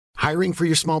Hiring for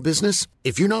your small business?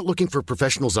 If you're not looking for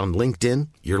professionals on LinkedIn,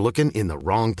 you're looking in the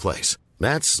wrong place.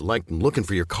 That's like looking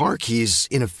for your car keys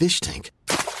in a fish tank.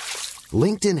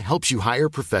 LinkedIn helps you hire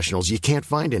professionals you can't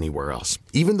find anywhere else,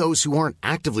 even those who aren't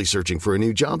actively searching for a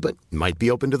new job but might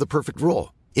be open to the perfect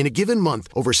role. In a given month,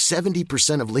 over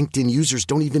 70% of LinkedIn users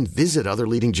don't even visit other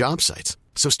leading job sites.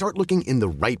 So start looking in the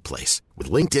right place.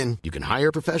 With LinkedIn, you can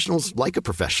hire professionals like a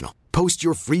professional. Post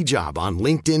your free job on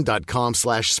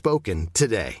linkedin.com/spoken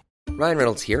today. Ryan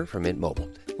Reynolds here from Mint Mobile.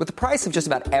 With the price of just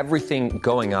about everything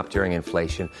going up during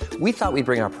inflation, we thought we'd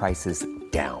bring our prices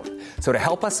down. So to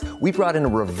help us, we brought in a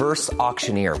reverse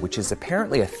auctioneer, which is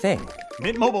apparently a thing.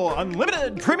 Mint Mobile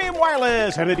Unlimited Premium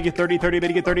Wireless. How to get 30, 30, bit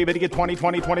to get 30, bit to get 20,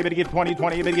 20, 20, bit to get 20,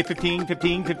 20, bit to get 15,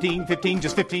 15, 15, 15,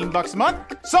 just $15 a month?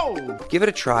 Sold! Give it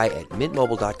a try at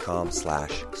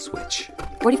mintmobile.com/switch.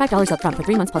 $45 up front for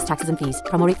 3 months plus taxes and fees.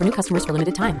 Promo rate for new customers for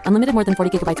limited time. Unlimited more than 40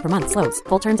 gigabytes per month. Slows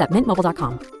full terms at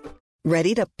mintmobile.com.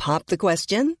 Ready to pop the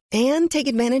question and take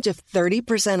advantage of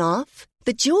 30% off?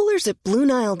 The jewelers at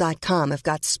BlueNile.com have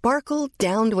got sparkle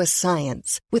down to a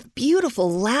science with beautiful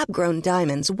lab-grown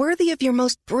diamonds worthy of your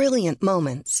most brilliant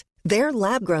moments. Their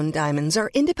lab-grown diamonds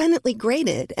are independently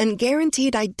graded and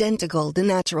guaranteed identical to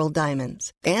natural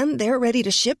diamonds. And they're ready to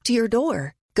ship to your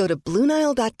door. Go to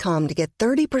BlueNile.com to get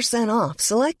 30% off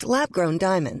select lab-grown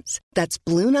diamonds. That's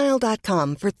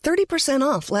BlueNile.com for 30%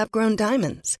 off lab-grown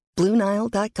diamonds.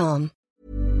 BlueNile.com.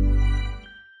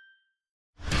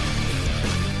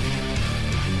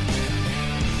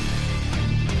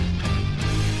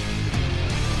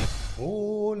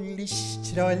 Og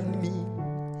lysttrallen min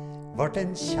vart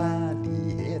en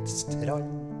kjærlighetstrall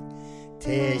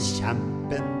til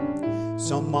kjempen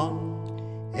som man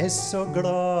så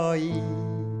glad i.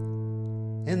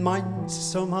 En mann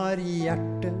som har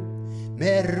hjerte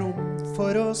med rom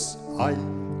for oss all,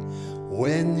 og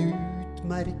en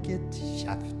utmerket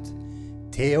kjeft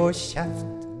til å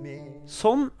kjefte med.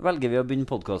 Sånn velger vi å begynne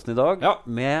podcasten i dag,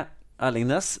 med Erling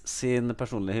Næss sin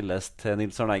personlige hyllest til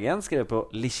Nils Arne Eggen, skrevet på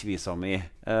Lichvisa mi.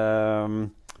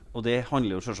 Og det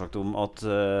handler jo selvsagt om at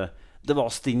det var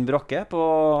stinn brakke på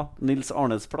Nils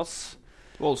Arnes plass.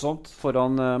 Voldsomt.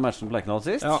 Foran matchen på Lerkendal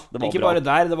sist. Ja, det var ikke bra. bare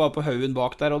der, det var på haugen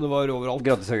bak der, og det var overalt.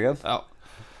 Gratishaugen. Ja.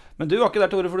 Men du var ikke der,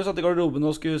 Tore, for du satt i garderoben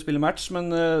og skulle spille match, men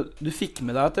du fikk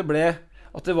med deg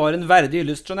at det var en verdig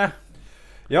hyllest, skjønner jeg.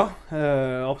 Ja,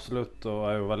 absolutt, og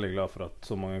jeg er jo veldig glad for at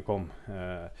så mange kom.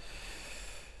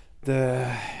 Det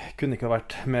kunne ikke ha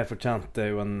vært mer fortjent. Det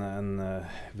er jo en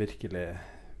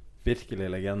virkelig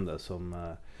legende som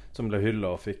ble hyllet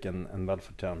og fikk en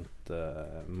velfortjent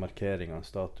markering av en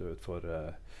statue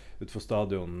utfor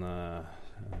stadion,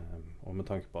 og med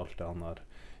tanke på alt det han har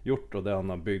gjort og det han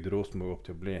har bygd Rosenborg opp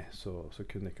til å bli, så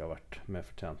kunne det ikke ha vært mer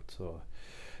fortjent. Så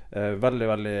veldig,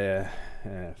 veldig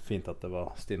fint at det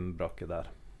var stinnbrakke der.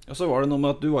 Og så var det noe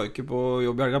med at du var jo ikke på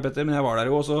jobb i helga, Petter, men jeg var der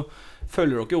jo, og så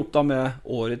følger dere opp da med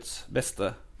årets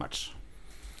beste match.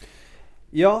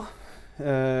 Ja,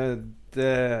 jeg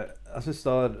synes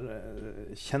det har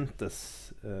kjentes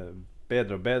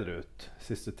bedre og bedre ut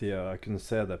siste tida. Jeg kunne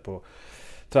se det på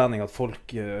trening at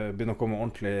folk begynner å komme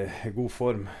ordentlig i god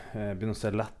form, begynner å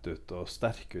se lett ut og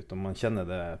sterk ut, og man kjenner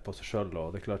det på seg selv,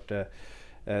 og det er klart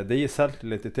det gir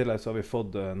selvtillit. I tillegg så har vi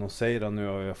fått noen seirer nå,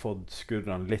 og vi har fått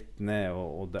skurrene litt ned,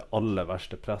 og det aller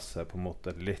verste presset på en måte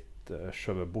litt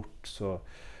skjøvet bort, så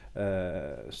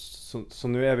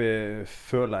nå er vi,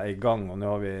 føler jeg, i gang, og nå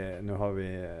har vi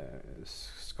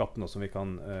skapt noe som vi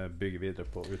kan bygge videre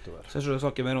på utover. Så jeg skal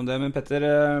snakke mer om det, men Petter...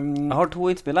 Jeg har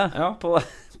 2 innspill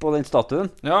på den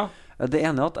statuen. Ja. Det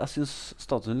ene er at jeg synes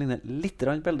statuen ligner litt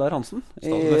Beldar Hansen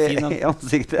fin, i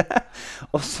ansiktet.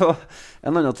 Og så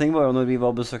en annen ting var jo når vi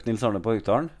var besøkt Nils Arne på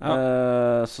Høgtalen,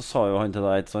 så sa jo han til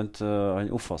deg, ikke sant? Han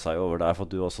offet seg over deg for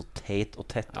at du var så teit og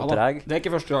tett og treg. Det er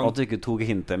ikke første gang. At du ikke tok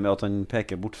hintet med at han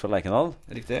peker bort fra Lerkendal.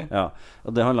 Riktig. Ja,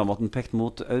 og det handler om at han pekte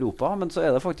mot Europa, men så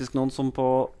er det faktisk noen som på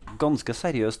ganske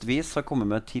seriøst vis har kommet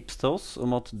med tips til oss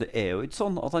om at det er jo ikke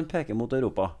sånn at han peker mot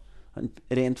Europa.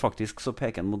 Rent faktisk så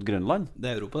peker han mot Grønland. Det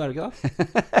er Europa, det er det ikke da?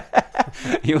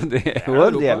 Jo, det er jo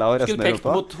en del av resten av Europa. Skulle du pekt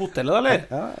mot hotellet da, eller?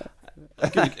 Ja. Er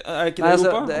ikke det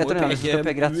Europa? Etter at jeg skal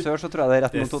peke rett sør, så tror jeg det er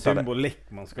rett mot hotellet. Det er symbolikk.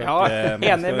 Man skal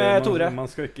enig med Tore.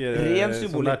 Man skal ikke, ren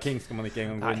symbolikk. sånne ting skal man ikke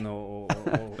engang gå inn og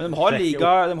men de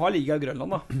har liga i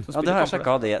Grønland da. Ja, det har jeg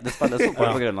sjekket. Det spilles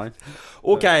fotball på Grønland.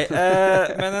 Ok,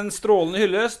 men en strålende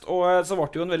hyllest, og så var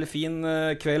det jo en veldig fin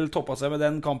kveld toppet seg med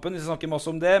den kampen. Vi snakker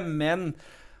masse om det, men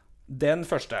den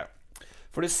første.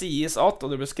 For det sies at,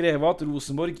 og det ble skrevet at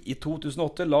Rosenborg i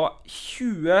 2008 la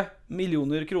 20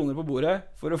 millioner kroner på bordet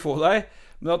for å få deg,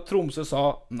 men at Tromsø sa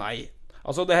nei.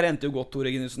 Altså, det her endte jo godt,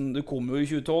 Tore Ginussen. Du kom jo i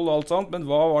 2012 og alt sånt, men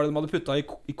hva var det de hadde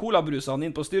puttet i colabrusene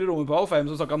inn på styrerommet på Alfheim,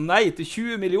 som snakket nei til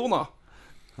 20 millioner?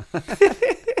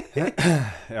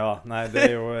 Ja, nei, det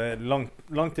er jo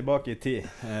langt tilbake i tid.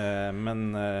 Men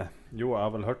jo, jeg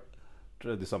har vel hørt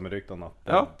de samme ryktene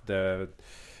at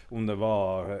om det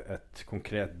var et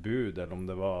konkret bud, eller om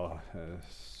det var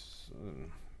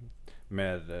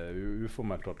mer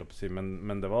uformelt, holdt jeg på å si,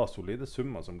 men det var solide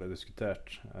summer som ble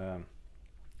diskutert.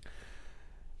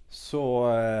 Så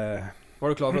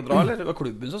var du klar for å dra, eller? Det var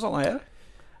klubben som sa nei her?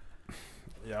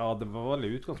 Ja, det var vel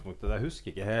i utgangspunktet. Jeg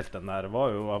husker ikke helt den der.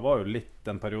 Jeg var jo litt,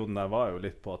 den perioden der var jo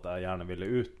litt på at jeg gjerne ville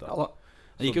ut da. Ja da.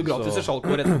 Det gikk jo gratis til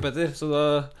Schalke rett på, Petter, så da...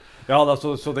 Ja da,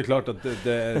 så det er klart at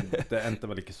det endte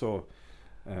vel ikke så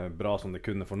bra som det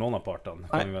kunne for noen av partene,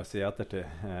 kan vi vel si ettertid.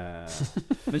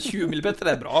 Men 20 mill. Petter,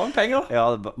 det er bra penger. Ja,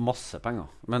 det var masse penger.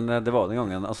 Men det var den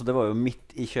gangen, altså det var jo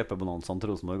midt i kjøpebonanzaen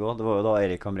til Rosenborg også. Det var jo da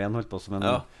Erik Hamrén holdt på som en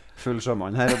full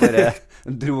sjømann her og bare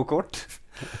dro kort.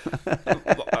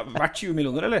 Vært 20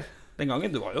 millioner, eller? Den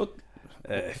gangen, du var jo...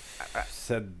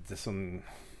 Sett sånn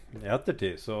i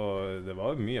ettertid, så det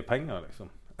var jo mye penger, liksom.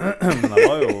 Men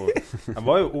jeg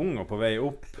var jo ung og på vei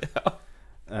opp. Ja.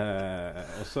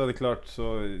 Og så er det klart,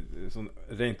 sånn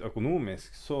rent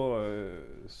økonomisk, så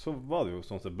var det jo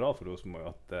sånn sett bra for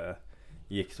Rosenborg at det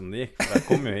gikk som det gikk. For jeg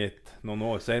kom jo hit noen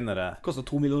år senere.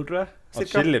 Kostet 2 millioner, tror jeg.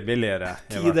 Atskillig billigere.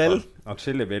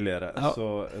 Atskillig billigere. Ja.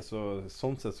 Så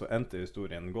sånn sett så endte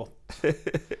historien godt.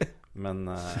 Men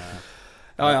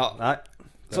Nei.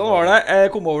 Sånn var det. Jeg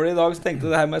kom over det i dag, så tenkte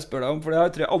jeg det her må jeg spørre deg om, for det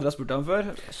tror jeg aldri har spurt deg om før.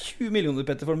 20 millioner,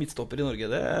 Petter, for midtstopper i Norge.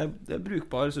 Det er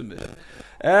brukbare summer.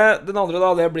 Den andre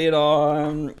da, det blir da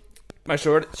meg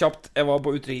selv, kjapt. Jeg var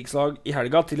på utdrikningslag i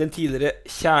helga til en tidligere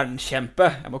kjernkjempe,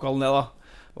 jeg må kalle den det da.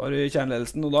 Var i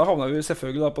kjernledelsen, og da havnet vi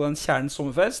selvfølgelig da på den Kjernens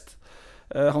sommerfest.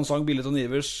 Han sang Billet og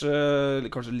Nivers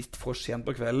kanskje litt for sent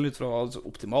på kvelden, ut fra hva det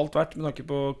optimalt vært med tanke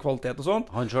på kvalitet og sånt.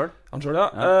 Han selv,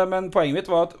 ja. Men poenget mitt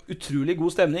var at utrolig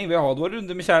god stemning. Vi har hatt vår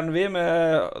runde med Kjernen,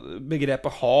 med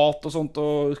begrepet hat og sånt,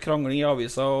 og krangling i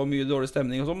avisa og mye dårlig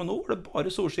stemning og sånt. Men nå var det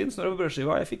bare solskinn, snør på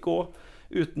brødskiva. Jeg fikk gå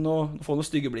uten å få noen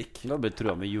stygge blikk. Da ble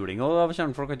trua med juling også av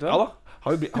Kjernfolk, ikke vel? Ja da.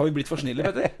 Har vi blitt for snille,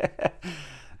 Petter?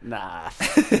 Nei,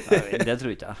 det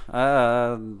tror ikke jeg.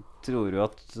 Jeg tror jo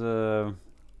at...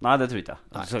 Nei, det tror ikke jeg.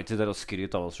 Jeg skal ikke sitte og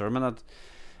skryte av oss selv, men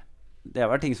det er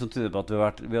vel ting som tyder på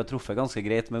at vi har truffet ganske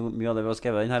greit med mye av det vi har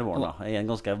skrevet denne våren da, i en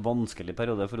ganske vanskelig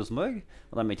periode for Rosenborg.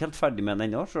 Og de er ikke helt ferdig med den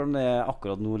ennå, selv om det er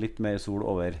akkurat nå litt mer sol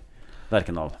over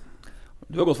Lerkendal.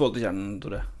 Du har godt forhold til Kjernen,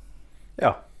 Tore?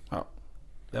 Ja.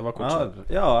 Det var kort sagt.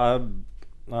 Ja,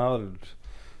 jeg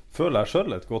føler jeg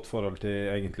selv et godt forhold til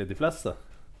egentlig de fleste.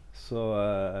 Så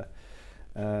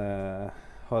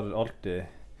har alltid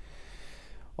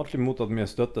mottatt mye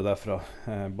støtte derfra,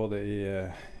 både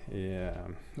i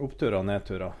oppturer og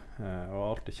nedturer, og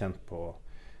alltid kjent på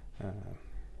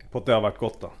at det har vært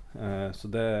godt da. Så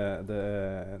det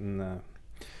er en...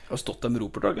 Har du stått dem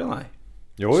ropert, ikke? Nei.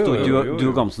 Jo. Du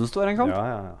og Gamsen står en kamp?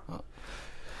 Ja.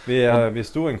 Vi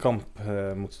sto en kamp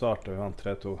mot Start, og vi vant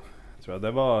 3-2. Tror jeg.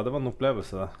 Det var en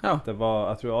opplevelse det. Ja. Jeg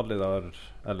tror aldri det har,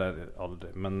 eller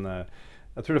aldri, men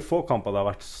jeg tror det er få kamper det har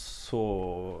vært så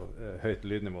høyt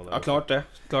lydnivå der. Ja, klart det.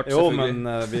 Klart, jo, men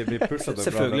vi pusset det bra.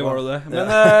 Selvfølgelig var det det. Men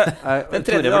den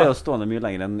tredje da... ble jo stående mye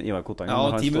lenger enn Ivar Kotang.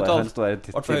 Ja, 10 minutter.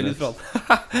 Vart for høy lyd for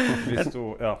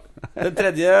alt. Den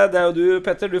tredje, det er jo du,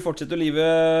 Petter. Du fortsetter å live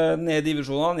ned i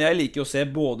divisjonene. Jeg liker å se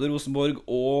både Rosenborg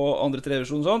og andre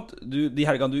tredjevisjon og sånt. De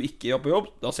helgene du ikke er på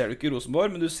jobb, da ser du ikke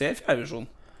Rosenborg, men du ser fjerdevisjon.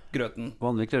 Grøten.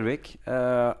 Vanvik Rørvik.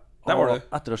 Der var du.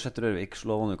 Etter å ha sett Rørvik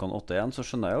slå Vanvikan 8-1, så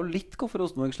skjønner jeg jo litt hvorfor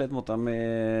Rosenborg slet mot dem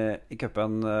i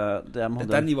cupen. Dette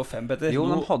er nivå 5, Petter. Jo,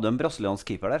 de hadde en brasiliansk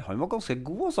keeper der. Han var ganske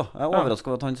god også. Jeg er overrasket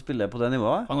over at han spiller på det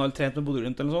nivået. Han har vel trent med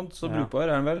Bodø-Glimt eller noe sånt, så brukbar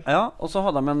er han vel. Ja, og så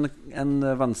hadde de en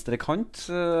venstre kant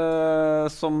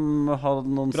som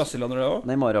hadde noen brasilianere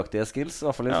også? Neymar-aktige skills, i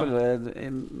hvert fall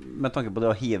med tanke på det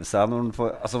å hive seg når du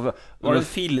får, altså, var det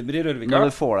filmer i Rørvika?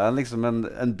 Når du får deg liksom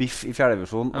en biff i fjerde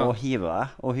divisjon og hiver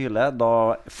deg og hyler, da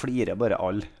flirer bare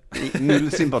alle. Null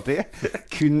sympati,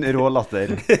 kun rå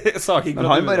latter. Men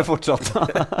han bare fortsatte.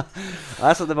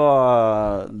 Nei, så det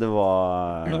var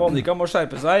Vanvika må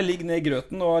skjerpe seg, ligge ned i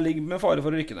grøten og ligge med fare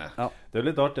for å rykke ned. Det er jo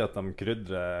litt artig at de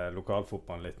krydrer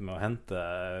lokalfotballen litt med å hente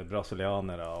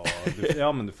brasilianere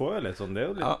men du får jo litt sånn, det er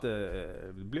jo litt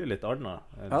det blir litt annet.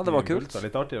 Ja, det var kult.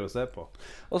 Litt artigere å se på.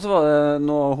 Og så var det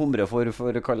noe humre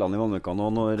for Kallan i Vanvika nå,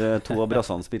 når to av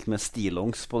brassene spilte med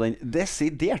stillongs på den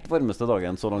desidert varmeste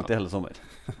dagen så langt i hele sommer.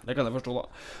 Det kan jeg forstå da.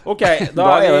 Ok, da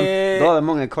er det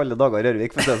mange kalde dager i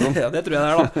Rørvik, for å si det sånn. Ja, det tror jeg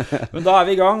det da. Men da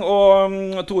vi i gang,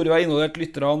 og Tore har involvert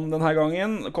lytterne denne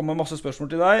gangen. Det kommer masse spørsmål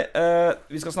til deg.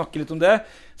 Vi skal snakke litt om det.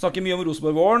 Snakke mye om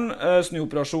Rosenborg-våren,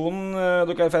 snuoperasjonen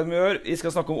dere er i ferd med å gjøre. Vi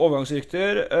skal snakke om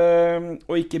overgangsrykter,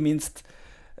 og ikke minst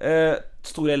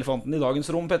store elefanten i dagens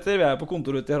rom, Petter. Vi er på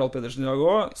kontoret til Harald Pedersen i dag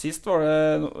også. Sist var det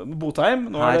Botheim.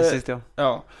 Nå er det sist, ja.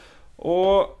 Ja.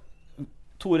 Og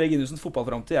Tore Eginussens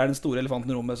fotballframtid er den store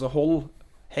elefanten i rommet, så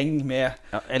heng med.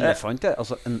 Ja, elefant,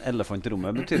 altså en elefant i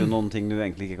rommet betyr jo noen ting du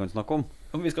egentlig ikke kan snakke om.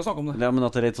 Men vi skal snakke om det. Ja, men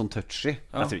at det er litt sånn touchy.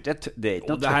 Ja. Jeg tror ikke det er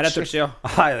ikke noe det her er touchy, ja.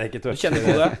 Nei, det er ikke touchy. Du kjenner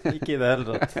på det? Ikke i det hele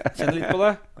tatt. Kjenner litt på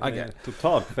det? Okay.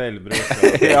 Totalt feil bruk.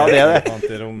 Ja, det er det.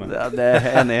 I rommet. Det er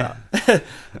jeg enig i.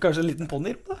 Kanskje en liten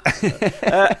pony da.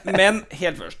 Men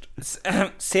helt først.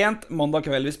 Sent mandag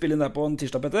kveld, vi spiller inn der på en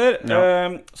tirsdag, Petter,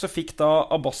 så fikk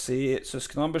da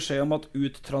Abbasi-søskene beskjed om at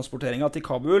uttransporteringen til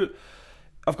Kabul,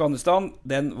 Afghanistan,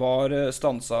 den var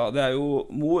stansa. Det er jo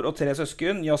mor og 3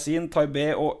 søsken, Yasin,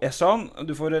 Taibeh og Ehsan.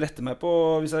 Du får rette meg på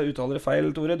hvis jeg uttaler det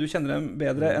feil, Tore. Du kjenner dem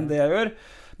bedre enn det jeg gjør.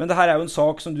 Men det her er jo en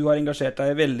sak som du har engasjert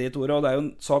deg veldig i, Tore. Og det er jo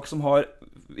en sak som har,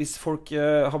 hvis folk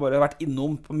har bare vært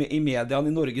innom i mediene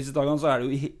i Norge sitt dagene, så er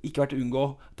det jo ikke vært å unngå.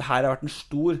 Det her har vært en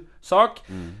stor sak.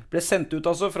 Ble sendt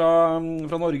ut altså fra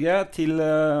Norge til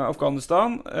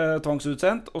Afghanistan,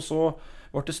 tvangsutsendt, og så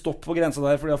var det stopp på grensa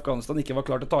der fordi Afghanistan ikke var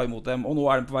klar til å ta imot dem, og nå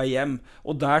er de på vei hjem.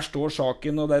 Og der står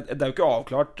saken, og det er jo ikke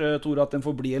avklart, Tore, at den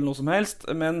får bli eller noe som helst,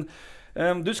 men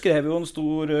du skrev jo en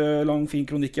stor, lang, fin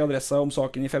kronikk i Adressa om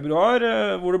saken i februar,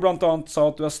 hvor du blant annet sa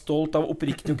at du er stolt av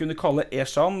oppriktig å kunne kalle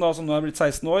Ehsan, da, som nå er blitt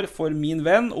 16 år, for min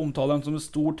venn, omtaler han som et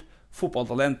stort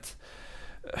fotballtalent.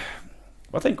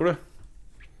 Hva tenker du?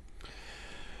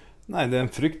 Nei, det er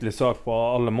en fryktelig sak på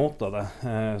alle måter, det.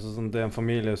 Det er en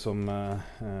familie som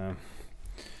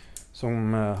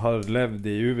har levd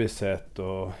i uvisshet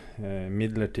og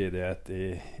midlertidighet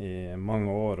i mange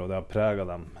år, og det har preget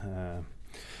dem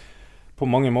på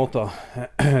mange måter.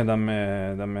 De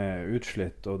er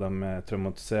utslitt, og de er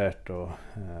traumatisert,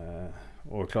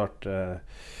 og klart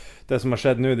det som har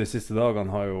skjedd nå de siste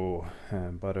dagene har jo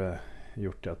bare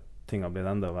gjort til at ting har blitt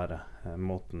enda verre.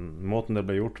 Måten det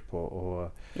ble gjort på.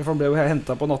 For de ble jo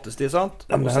hentet på nattestid, sant?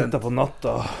 De ble hentet på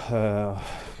natta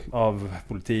av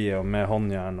politiet, og med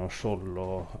håndjern og skjold,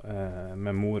 og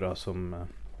med mora som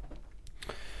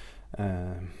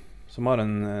har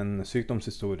en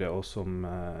sykdomshistorie, og som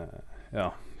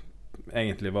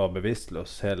egentlig var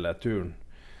bevisstløs hele turen.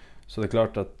 Så det er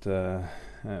klart at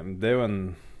det er jo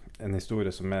en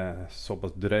historie som er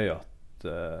såpass drøy at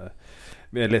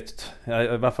vi er litt,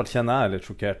 i hvert fall kjenner jeg litt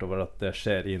sjokkert over at det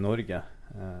skjer i Norge.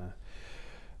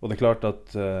 Og det er klart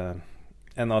at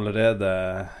en allerede,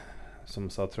 som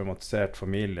sa, traumatisert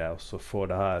familie, og så får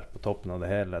det her på toppen av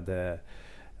det hele,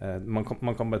 man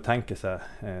kan bare tenke seg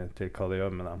til hva det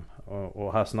gjør med dem. Og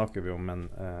her snakker vi om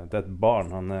det er et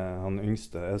barn, han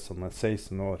yngste er sånn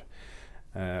 16 år,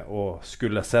 og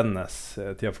skulle sendes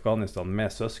til Afghanistan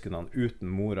med søskene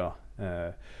uten mora,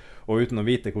 og uten å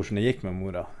vite hvordan det gikk med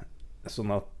mora.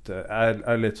 Sånn at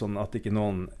er litt sånn at ikke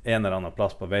noen en eller annen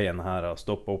plass på veien her har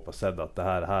stoppet opp og sett at det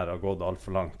her har gått alt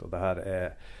for langt, og det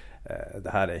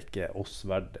her er ikke oss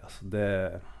verdig. Altså, det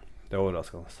er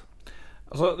overraskende.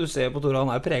 Altså, du ser på Tore, han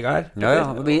er jo preget her.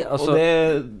 Og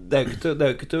det er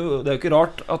jo ikke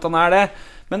rart at han er det.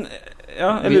 Men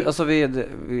vi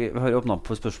har åpnet opp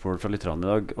for spørsmål fra lytterne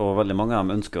i dag, og veldig mange av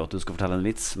dem ønsker at du skal fortelle en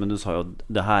vits, men du sa jo at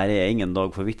det her er ingen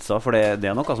dag for vitser, for det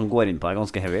er noe som går inn på deg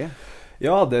ganske heavy.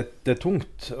 Ja, det er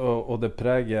tungt, og det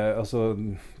preger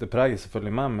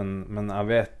selvfølgelig meg, men jeg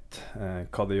vet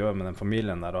hva det gjør med den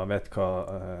familien der, og jeg vet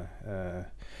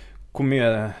hvor mye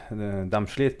de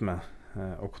sliter med,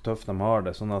 og hvor tøft de har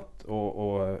det, sånn at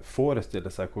å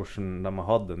forestille seg hvordan de har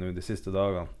hatt det nå de siste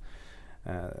dagene,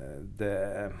 det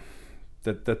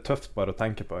er tøft bare å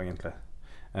tenke på, egentlig.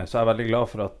 Så jeg er veldig glad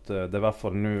for at det i hvert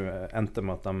fall nå endte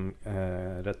med at de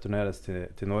returneres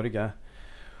til Norge.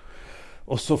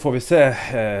 Og så får vi se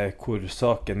hvor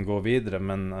saken går videre,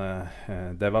 men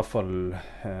det er i hvert fall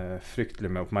fryktelig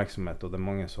med oppmerksomhet, og det er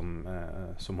mange som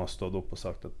har stått opp og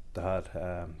sagt at det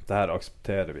her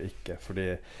aksepterer vi ikke, fordi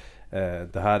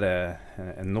det her er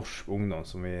en norsk ungdom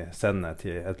som vi sender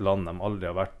til et land de aldri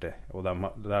har vært i, og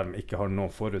der de ikke har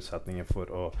noen forutsetninger for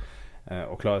å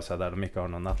klare seg, der de ikke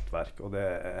har noe nettverk, og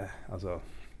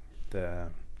det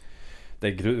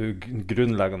er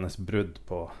grunnleggende brudd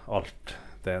på alt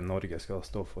det Norge skal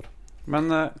stå for.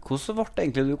 Men hvordan ble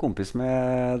egentlig du kompis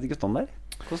med de guttene der?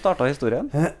 Hvordan startet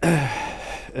historien?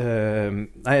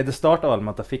 Nei, det startet vel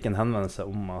med at jeg fikk en henvendelse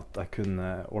om at jeg kunne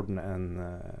ordne en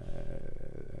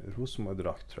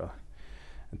Rosenborg-drakt, tror jeg.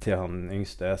 til han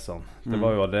yngste Esan. Det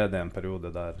var jo allerede en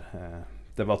periode der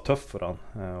det var tøft for han,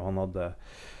 og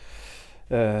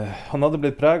han hadde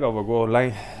blitt preget av å gå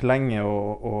lenge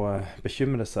og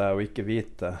bekymre seg og ikke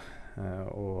vite,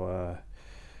 og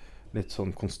litt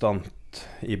sånn konstant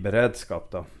i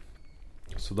beredskap da.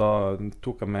 Så da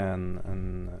tok jeg med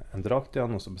en drakt til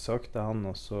han, og så besøkte jeg han,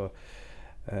 og så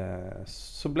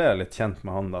ble jeg litt kjent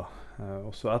med han da.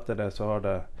 Og så etter det så har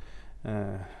det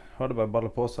bare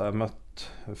ballet på seg. Jeg har møtt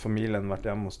familien, vært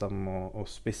hjemme hos dem og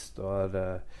spist, og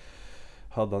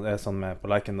hadde han Esan med på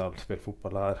Lerkendal, spilt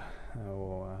fotball her,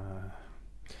 og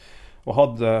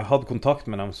hadde kontakt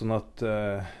med dem, sånn at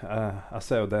jeg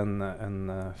ser jo det en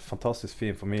fantastisk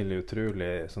fin familie,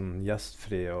 utrolig sånn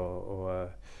gjestfri og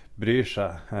bryr seg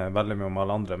veldig mye om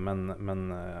alle andre, men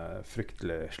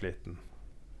fryktelig sliten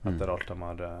etter alt de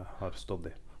har stått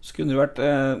i. Så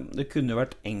det kunne jo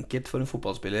vært enkelt for en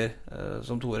fotballspiller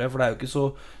som Tore, for det er jo ikke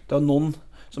så, det er noen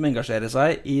som engasjerer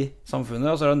seg i samfunnet,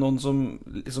 og så er det noen som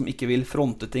liksom ikke vil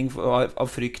fronte ting av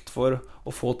frykt for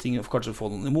å få ting, kanskje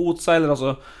få noen imot seg, eller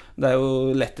altså, det er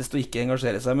jo lettest å ikke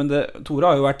engasjere seg, men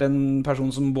Tore har jo vært en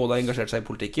person som både har engasjert seg i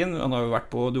politikken, han har jo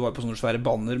du var jo på sånne svære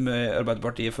banner med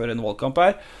Arbeiderpartiet før en valgkamp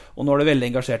her, og nå er du veldig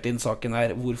engasjert i den saken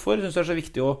her. Hvorfor synes du det er så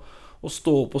viktig å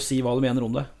stå opp og si hva du mener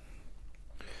om det?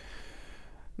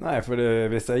 Nei, for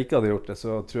hvis jeg ikke hadde gjort det,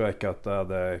 så tror jeg ikke at jeg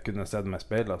hadde kunnet sett meg i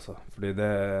speilet, altså. Fordi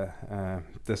det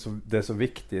er så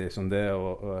viktig, liksom, det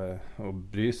å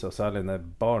bry seg, særlig når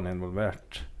barn er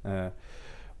involvert.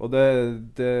 Og det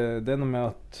er noe med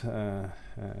at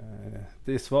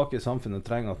de svake i samfunnet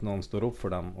trenger at noen står opp for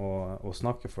dem og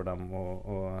snakker for dem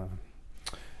og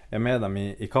er med dem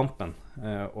i kampen.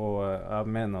 Og jeg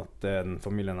mener at det den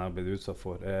familien jeg har blitt utsatt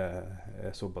for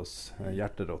er såpass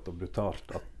hjerterått og brutalt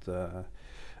at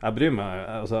jeg bryr meg,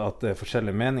 altså at det er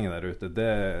forskjellige meninger der ute,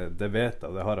 det vet jeg,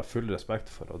 og det har jeg full respekt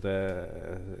for, og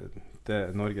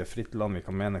Norge er fritt land, vi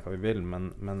kan mene hva vi vil,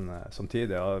 men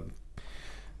samtidig jeg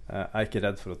er ikke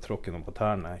redd for å tråkke noen på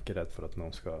tærne, jeg er ikke redd for at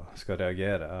noen skal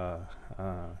reagere,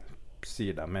 jeg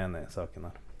sier det jeg mener i saken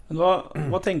her. Men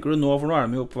hva tenker du nå, for nå er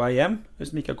de jo på vei hjem,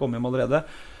 hvis de ikke har kommet hjem allerede?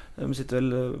 De sitter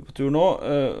vel på tur nå.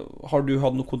 Har du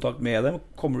hatt noe kontakt med dem?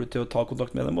 Kommer du til å ta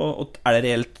kontakt med dem? Og er det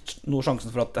reelt noe sjansen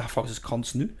for at det faktisk kan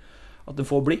snu? At den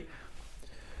får bli?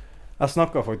 Jeg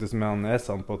snakket faktisk med han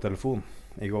Esan på telefon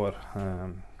i går.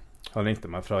 Han ringte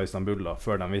meg fra Istanbul da,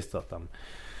 før de visste at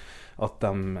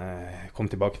de kom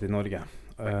tilbake til Norge.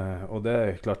 Og det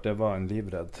er klart, det var en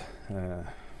livredd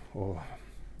og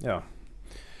ja,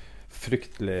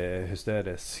 fryktelig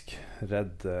hysterisk,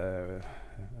 redd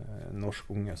norsk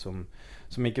unge som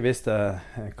ikke visste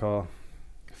hva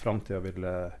fremtiden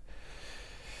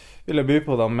ville by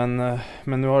på da, men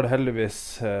nå har det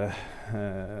heldigvis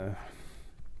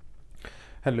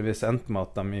endt med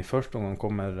at de i første omgang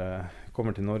kommer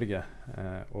til Norge,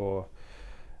 og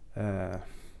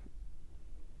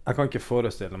jeg kan ikke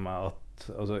forestille meg at,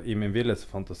 altså, i min villeste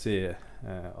fantasi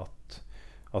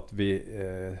at vi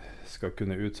skal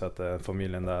kunne utsette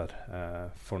familien der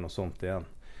for noe sånt igjen.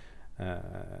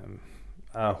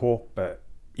 Jeg håper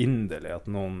inderlig at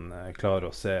noen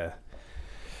klarer å se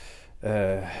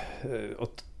og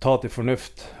ta til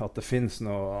fornuft at det finnes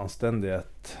noe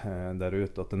anstendighet der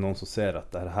ute, at det er noen som ser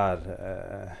at det her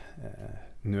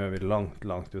nå er vi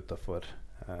langt utenfor.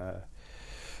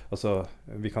 Altså,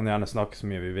 vi kan gjerne snakke så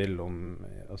mye vi vil om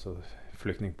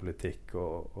flyktningpolitikk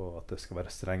og at det skal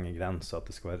være strenge grenser, at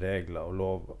det skal være regler og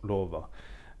lover.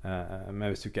 Men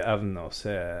hvis du ikke evner å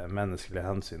se menneskelige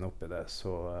hensyn oppi det,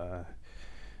 så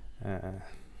er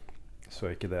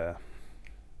ikke det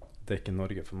er ikke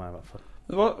Norge for meg i hvert fall.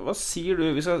 Hva sier du,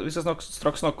 hvis jeg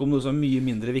straks snakker om noe som er mye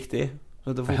mindre viktig?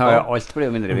 Ja, alt blir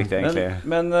jo mindre viktig egentlig.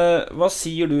 Men hva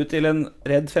sier du til en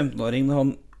redd 15-åring når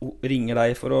han ringer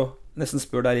deg for å nesten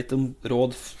spørre deg litt om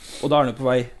råd, og da er han på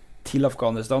vei til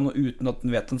Afghanistan, og uten at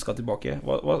han vet han skal tilbake?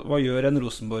 Hva gjør en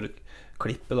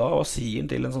Rosenborg-klippe da? Hva sier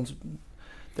han til en sånn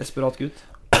desperat gutt?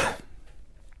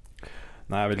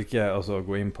 Nei, jeg vil ikke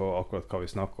gå inn på akkurat hva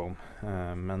vi snakker om,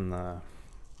 men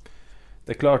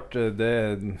det er klart det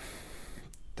er en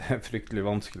fryktelig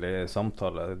vanskelig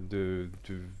samtale. Du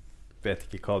vet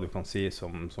ikke hva du kan si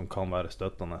som kan være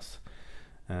støttende,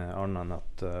 annet enn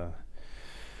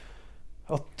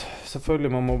at selvfølgelig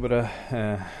man må bare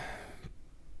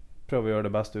prøve å gjøre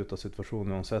det beste ut av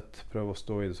situasjonen uansett, prøve å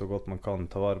stå i det så godt man kan,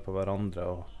 ta vare på hverandre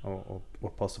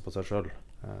og passe på seg selv.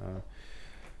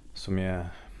 Så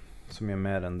mye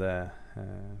mer enn det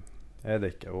er det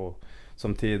ikke, og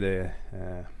samtidig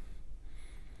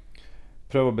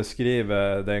prøve å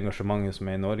beskrive det engasjementet som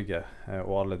er i Norge,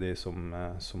 og alle de som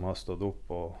har stått opp,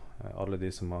 og alle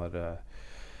de som har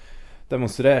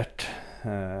demonstrert,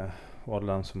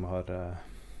 alle dem som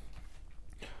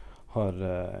har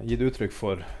gitt uttrykk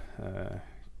for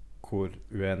hvor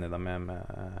uenige de med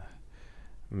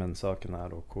den saken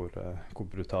her, og hvor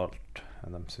brutalt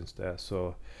de synes det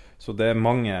så det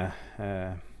mange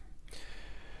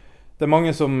det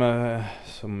mange som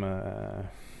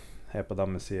på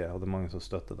deres side, og det mange som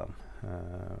støtter dem,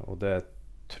 og det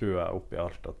tror jeg oppi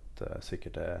alt at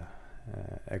sikkert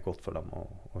godt for dem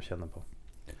å kjenne på.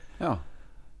 Ja.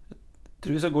 Jeg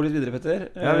tror vi skal gå litt videre, Petter.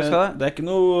 Ja, vi skal det. Det er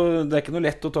ikke noe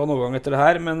lett å ta en overgang etter det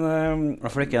her, men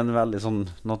for det ikke en veldig sånn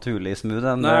naturlig smooth.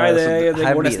 Nei, det her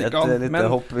går blir nesten det ikke an. Men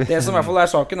hopp. det som i hvert fall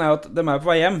saken at de på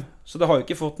vei hjem, så det har jo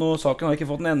ikke fått saken har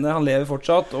ikke fått en ende. Han lever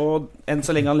fortsatt, og enn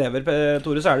så lenge han lever,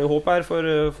 Tore, så det jo håp her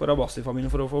for Abbasi-familien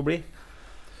for å få bli.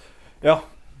 Ja,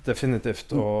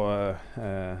 definitivt, og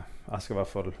jeg skal i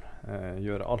hvert fall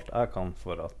gjøre alt jeg kan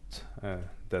for at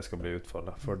det skal bli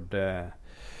utfallet, for det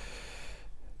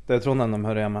Trondheim de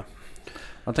hører hjemme.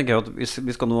 Jeg tenker at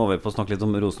vi skal nå over på å snakke litt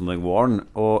om Rosenborg-våren,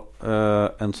 og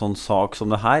en sånn sak som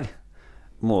det her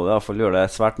må det i hvert fall gjøre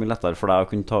det svært mye lettere for deg å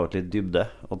kunne ta ut litt dybde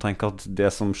og tenke at det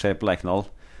som skjer på Lerkendal,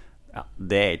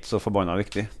 det ikke så forbannet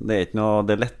viktig. Det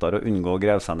er lettere å unngå å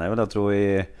greve seg ned, vil jeg tro,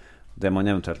 i det man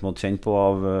eventuelt måtte kjenne på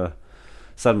av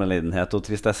selvmedlidenhet og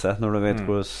tristesse når du vet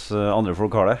hvordan andre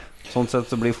folk har det. Sånn sett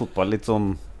så blir fotball litt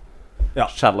sånn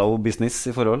shallow business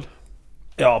i forhold.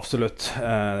 Ja, absolutt.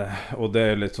 Og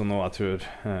det litt sånn noe jeg tror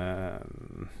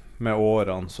med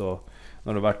årene, så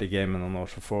når du har vært i gamet noen år,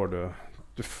 så får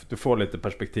du får litt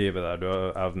perspektivet der, du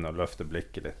har evne å løfte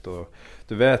blikket litt, og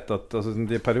du vet at altså,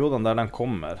 de periodene der de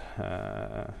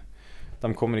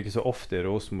kommer ikke så ofte i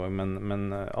Rosenborg,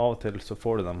 men av og til så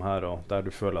får du dem her, og der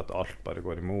du føler at alt bare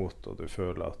går imot, og du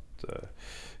føler at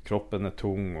kroppen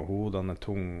tung, og hodene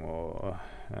tung, og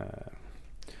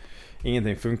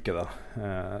ingenting funker da.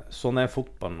 Sånn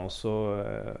fotballen, og så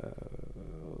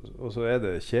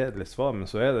det kjedelig svar, men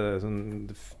så det sånn,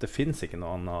 det finnes ikke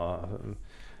noe annet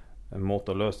en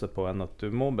måte å løse det på enn at du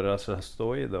må bare rett og slett stå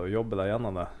i det og jobbe deg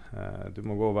gjennom det. Du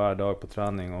må gå hver dag på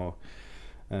trening og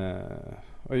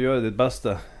gjøre ditt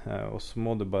beste, og så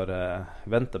må du bare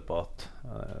vente på at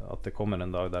det kommer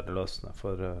en dag der det løsner,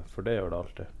 for det gjør det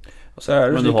alltid.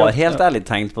 Men du har helt ærlig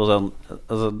tenkt på sånn,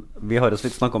 altså, vi har jo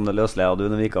litt snakket om det løslige, og du,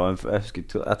 når vi gikk av, jeg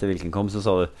husker etter hvilken kom, så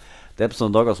sa du det på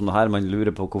sånne dager som det her man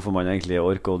lurer på hvorfor man egentlig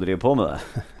orker å drive på med det.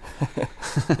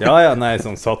 Nei,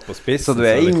 sånn satt på spissen, så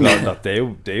det klart at det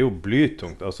er jo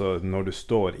blytungt, altså når du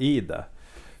står i det,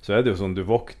 så det jo sånn du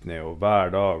våkner jo hver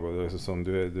dag, og det sånn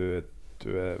du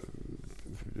er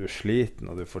sliten,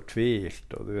 og du er fortvilt,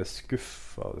 og du er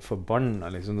skuffet, og du er forbannet,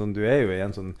 liksom. Du er jo i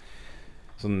en sånn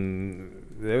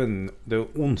det er jo en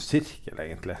ond sirkel,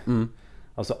 egentlig.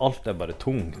 Altså, alt bare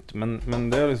tungt, men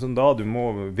det er liksom da du må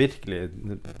virkelig,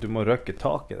 du må røkke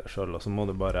tak i deg selv, og så må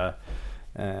du bare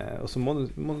og så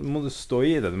må du stå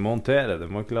i det, du må håndtere det,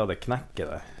 du må ikke la det knekke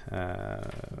deg,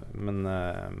 men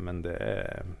det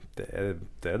er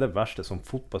det verste som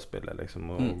fotballspiller, liksom,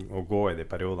 å gå i de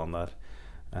periodene der.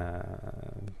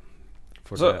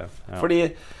 Fordi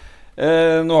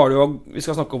nå har det jo, vi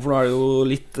skal snakke om, for nå det jo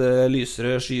litt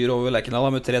lysere skyer over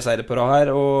Lerkendal med 3 seire på rad her,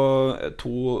 og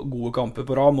 2 gode kamper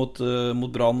på rad mot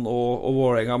Brann og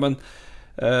Vålerenga, men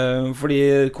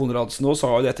fordi Konradsen nå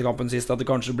sa jo etter kampen sist at det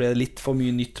kanskje ble litt for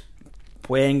mye nytt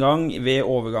på en gang ved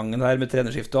overgangen her med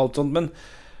trenerskifte og alt sånt, men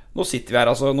nå sitter vi her,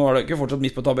 altså, nå det ikke fortsatt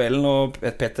midt på tabellen, og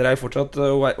Petter fortsatt,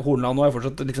 og Hornland nå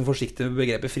fortsatt liksom forsiktig med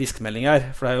begrepet friskmelding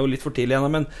her, for det jo litt for tidlig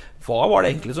igjen, men hva var det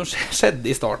egentlig som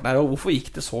skjedde i starten her, og hvorfor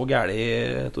gikk det så gærlig,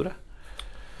 Tore?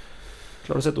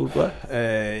 Klarer du å sette ord på det?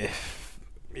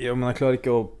 Ja, men jeg klarer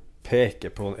ikke å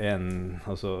peke på en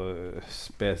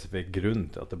spesifikk grunn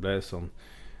til at det ble sånn.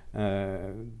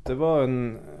 Det var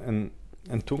en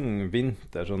tung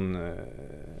vinter, sånn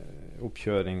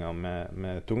oppkjøringer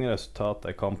med tunge resultater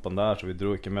i kampene der, så vi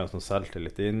dro ikke med oss noe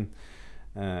selvtillit inn.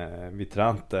 Vi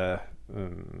trente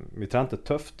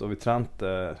tøft, og vi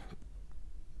trente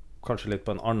kanskje litt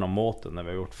på en annen måte enn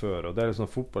vi har gjort før, og det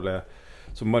liksom fotball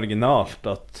så marginalt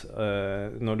at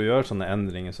når du gjør sånne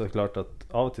endringer, så det klart at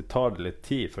av og til tar det litt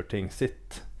tid for ting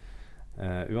sitt.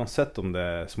 Uansett om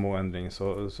det små endringer,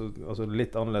 så altså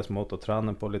litt annerledes måte å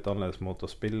trene på, litt annerledes måte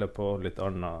å spille på, litt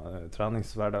annen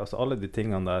treningshverdag, altså alle de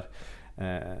tingene der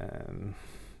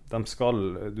du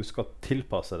skal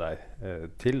tilpasse deg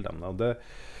til dem, og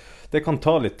det kan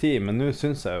ta litt tid, men nå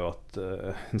synes jeg jo at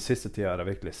den siste tiden har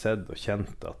jeg virkelig sett og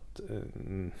kjent at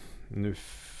nå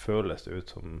føles det ut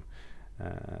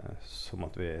som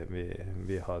at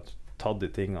vi har tatt de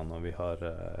tingene, og vi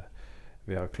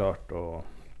har klart å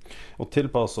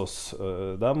tilpasse oss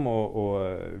dem, og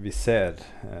vi ser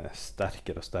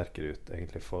sterkere og sterkere ut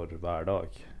egentlig for hver dag.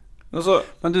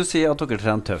 Men du sier at dere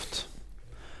trener tøft.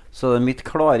 Så det mitt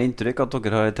klare inntrykk at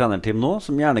dere har et trenerteam nå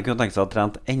som gjerne kunne tenke seg å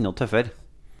trene enda tøffere.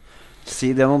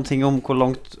 Si det noen ting om hvor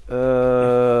langt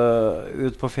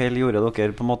ut på feil jorde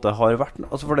dere på en måte har vært.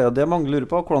 Altså for det mange lurer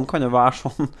på. Hvordan kan det være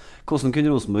sånn? Hvordan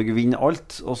kunne Rosenborg vinne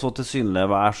alt, og så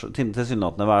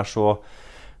tilsynelatende være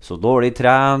så dårlig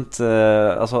trent?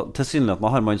 Altså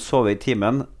tilsynelatende har man sovet i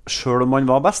timen selv om man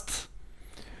var best.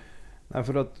 Nei,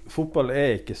 for at fotball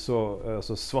ikke så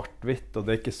svart-hvitt, og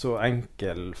det ikke så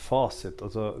enkel fasit.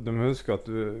 Altså, du må huske at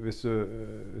hvis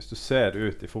du ser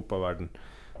ut i fotballverden,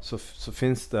 så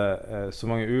finnes det så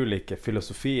mange ulike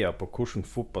filosofier på hvordan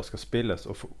fotball skal spilles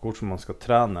og hvordan man skal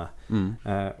trene.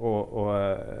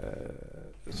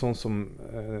 Sånn som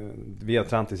vi har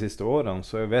trent de siste årene,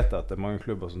 så jeg vet at det mange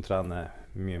klubber som trener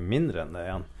mye mindre enn det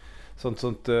igjen.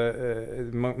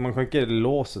 Man kan ikke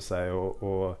låse seg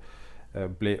og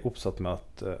bli oppsatt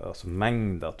med at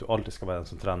mengde, at du alltid skal være den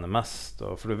som trener mest,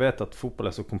 for du vet at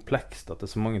fotball så komplekst, at det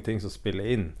så mange ting som spiller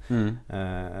inn.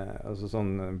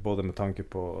 Både med tanke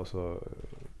på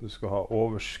du skal ha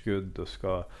overskudd, du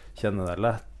skal kjenne deg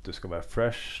lett, du skal være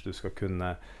fresh, du skal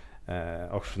kunne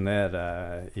aksjonere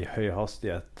i høy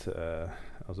hastighet,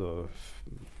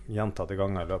 gjentatte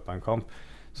ganger i løpet av en kamp,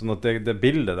 sånn at det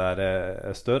bildet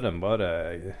der større enn bare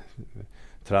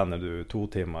trener du 2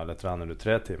 timer eller trener du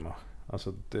 3 timer.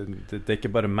 Altså, det ikke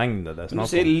bare mengde det. Du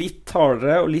sier litt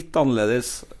hardere og litt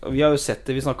annerledes. Vi har jo sett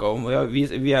det vi snakket om.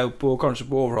 Vi jo kanskje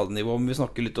på overflatenivå, men vi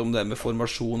snakker litt om det med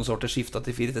formasjon, og så ble det skiftet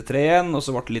til 4-3-1, og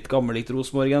så ble det litt gammelikt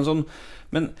Rosenborg og sånn.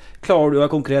 Men klarer du å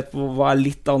være konkret på hva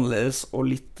litt annerledes og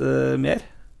litt mer?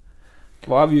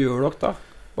 Hva gjør dere da?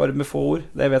 Bare med få ord.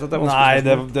 Jeg vet at det vanskelig.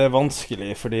 Nei, det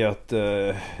vanskelig, fordi at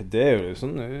det jo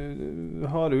sånn, du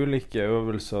har ulike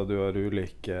øvelser, du har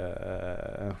ulike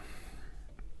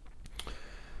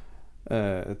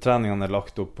treningene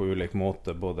lagt opp på ulik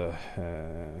måte, både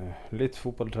litt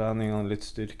fotballtreninger, litt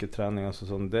styrketreninger,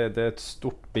 sånn. Det et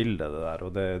stort bilde det der,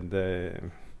 og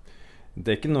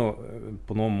det ikke noe,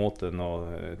 på noen måte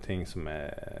noe ting som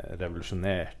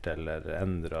revolusjonert eller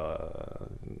endret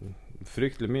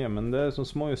fryktelig mye, men det sånn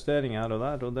små justeringer her og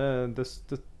der, og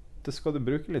det skal du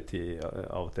bruke litt tid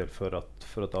av og til for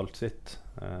at alt sitter.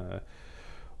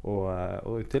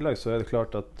 Og i tillegg så det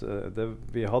klart at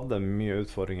vi hadde mye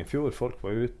utfordringer i fjor. Folk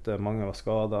var ute, mange var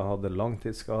skadet, hadde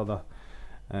langtidsskader,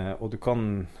 og du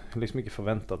kan liksom ikke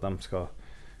forvente at de skal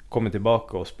komme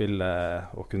tilbake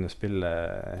og kunne spille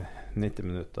 90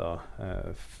 minutter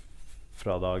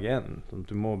fra dag 1.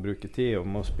 Du må bruke tid og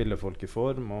må spille folk i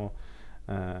form,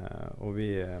 og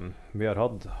vi har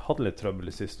hatt litt trøbbel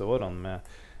de siste årene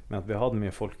med at vi hadde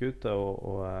mye folk ute,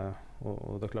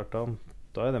 og det klart da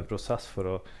det en prosess for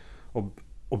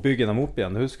å bygge dem opp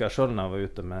igjen. Det husker jeg selv når jeg var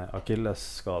ute med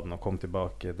Achilles-skaden og kom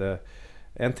tilbake.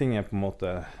 En ting på en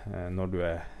måte når du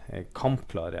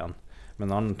kampklar igjen, men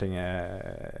en annen ting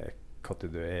at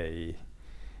du i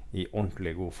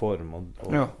ordentlig god form,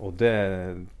 og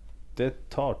det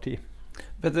tar tid.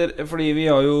 Petter, fordi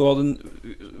vi har jo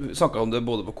snakket om det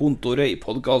både på kontoret, i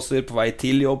podcaster, på vei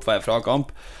til jobb, på vei fra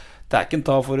kamp. Det ikke en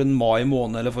ta for en mai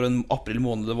måned eller for en april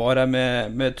måned det var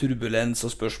med turbulens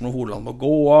og spørsmål om Hordaland må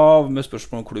gå av, med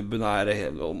spørsmål om klubben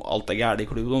om alt gærlig i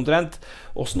klubben omtrent.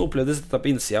 Hvordan opplevdes dette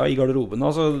på innsida i garderoben?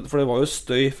 Altså, for det var jo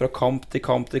støy fra kamp til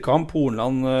kamp til kamp.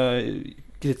 Hordaland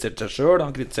kritiserte seg selv,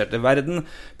 han kritiserte verden.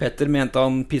 Petter mente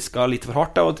han piska litt for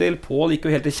hardt av og til. Pål gikk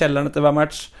jo helt i kjelleren etter hver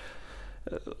match.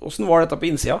 Hvordan var dette på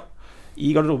innsida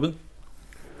i garderoben?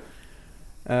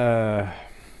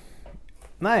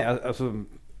 Nei, altså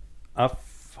jeg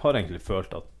har egentlig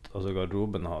følt at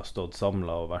garderoben har stått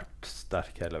samlet og vært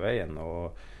sterk hele veien,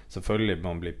 og selvfølgelig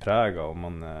man blir preget, og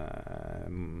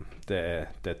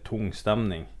det tung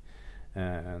stemning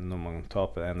når man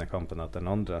taper den ene kampen etter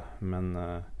den andre, men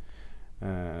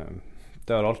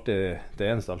det har alltid, det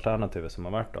eneste alternativet som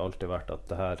har alltid vært at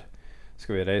det her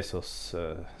skal vi reise oss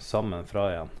sammen fra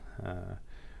igjen,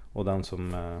 og den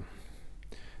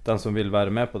som vil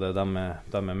være med på det, de med,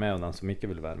 og den som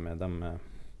ikke vil være med,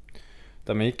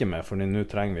 de ikke med, for nå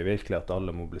trenger vi virkelig at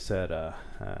alle mobiliserer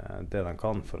det de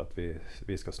kan for at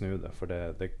vi skal snu det, for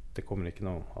det kommer ikke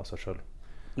noe av seg selv.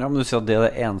 Ja, men du sier at det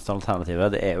det eneste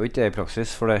alternativet. Det jo ikke det i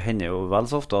praksis, for det hender jo vel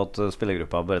så ofte at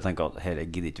spillergruppa bare tenker at her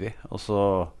gidder ikke vi, og så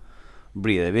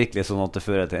blir det virkelig sånn at det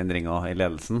fører til endringer i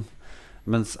ledelsen.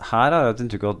 Mens her har jeg et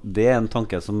inntrykk av at det en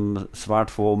tanke som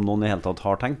svært få, om noen i hele tatt,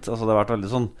 har tenkt. Altså det har vært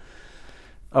veldig sånn,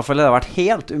 i hvert fall det har vært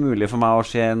helt umulig for meg å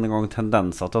se en gang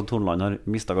tendenser til at Hordaland har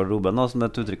mistet garderoben, som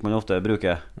et uttrykk man ofte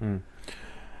bruker.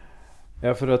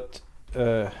 Ja, for at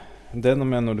det noe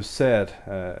med når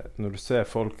du ser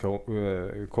folk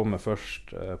komme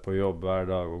først på jobb hver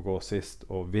dag og gå sist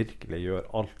og virkelig gjør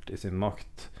alt i sin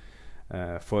makt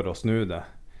for å snu det,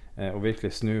 og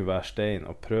virkelig snu hver stein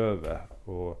og prøve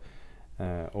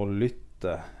å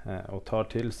lytte og tar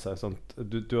til seg sånt.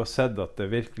 Du har sett at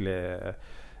det virkelig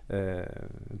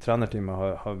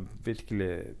trenerteamet har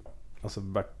virkelig altså,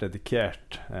 vært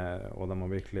dedikert, og de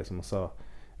har virkelig, som jeg sa,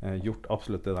 gjort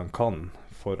absolutt det de kan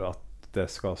for at det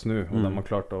skal snu, og de har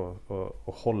klart å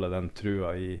holde den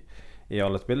trua i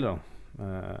alle spillerne.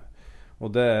 Og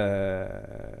det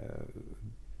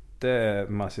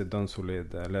må jeg si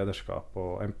dønnsolid lederskap,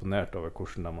 og imponert over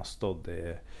hvordan de har stått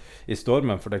i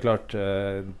stormen, for det er klart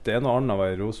det er noe annet å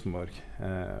være i Rosenborg,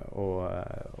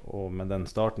 og med den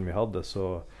starten vi hadde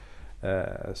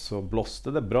så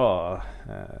blåste det bra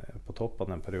på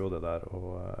toppen en periode der,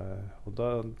 og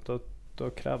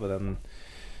da krever det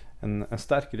en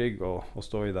sterk rygg å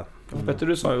stå i det. Petter,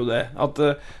 du sa jo det, at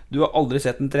du har aldri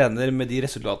sett en trener med de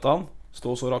resultatene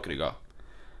stå så rakrygga.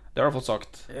 Det har du fått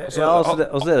sagt. Altså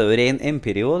det er jo ren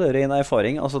empiri, det er jo ren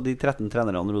erfaring. Altså de 13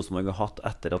 trenerne Rosenborg har hatt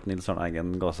etter at Nils Arne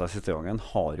Eggen ga seg siste gangen,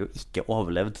 har jo ikke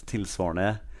overlevd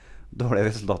tilsvarende dårlige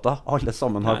resultater. Alle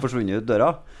sammen har forsvunnet ut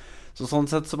døra. Så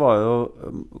sånn sett så var jo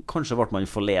kanskje ble man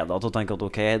forledet til å tenke at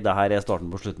ok, det her er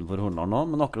starten på slutten for Hornland nå,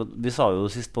 men akkurat, vi sa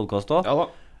jo sist podcast også,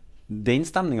 den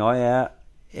stemningen er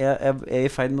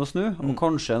i ferd med å snu, og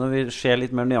kanskje når vi ser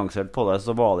litt mer nyansert på det,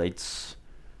 så var det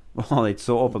ikke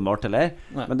så åpenbart heller.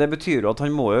 Men det betyr jo at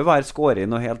han må jo være skåret i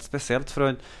noe helt spesielt,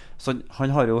 for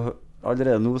han har jo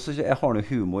allerede nå så jeg har noe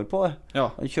humor på det.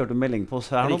 Han kjørte melding på oss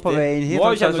her nå på vei inn hit.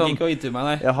 Nå kjenner dere ikke å intervjue meg,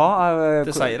 nei. Jaha,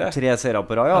 til seire. 3 seire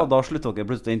på rad, da slutter dere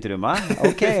plutselig å intervjue meg.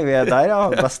 Ok, vi er der, ja.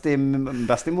 Best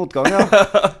i motgang, ja.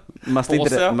 Mest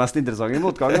interessant i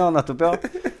motgang, ja, nettopp, ja.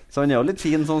 Så han er jo litt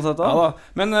fin sånn sett da. Ja da.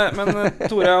 Men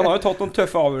Tore, han har jo tatt noen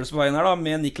tøffe avgjørelser på veien her da,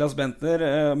 med Niklas Bentner,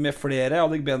 med flere.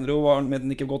 Adek Benro var med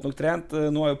den ikke godt nok trent.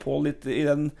 Nå er jo Paul litt i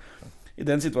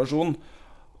den situasjonen.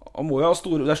 Han må jo ha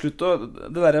store. Det slutt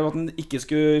det der at han ikke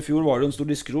skulle. I fjor var det en stor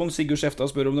diskusjon. Sigurd Skjefta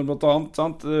spør om det blant annet,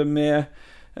 sant? Med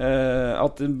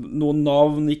at noen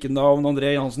navn, ikke navn. André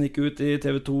Jansen gikk ut i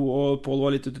TV 2, og Paul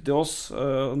var litt ute til oss.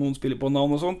 Noen spiller på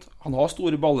navn og sånt. Han har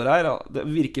store baller her. Det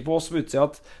virker på oss på utsida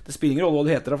at det spiller ingen rolle hva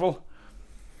det heter i hvert fall.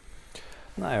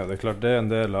 Nei, og det er klart det er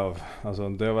en del av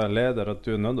altså, det å være leder, at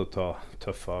du er nødt til å ta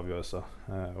tøffe avgjørelser.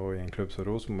 Og i en klubb som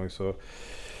Rosenborg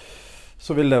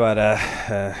så vil det være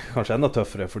kanskje enda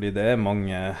tøffere, fordi det er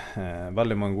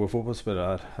veldig mange gode fotballspillere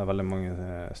her. Det er veldig mange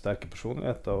sterke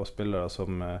personligheter og spillere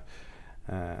som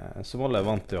alle er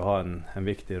vant til å ha en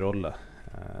viktig rolle.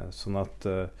 Sånn at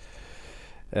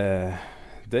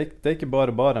det er ikke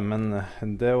bare, men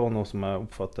det er også noe som jeg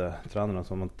oppfatter trenerne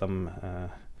som at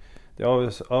de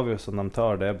avgjørelsene de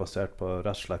tar, det er basert på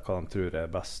rett og slett hva de tror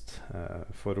er best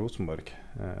for Rosenborg.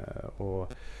 Og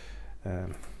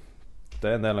det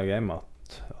er en del av gamet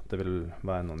at det vil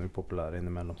være noen upopulære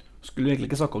innimellom. Skulle vi egentlig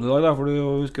ikke snakke om det i dag da, for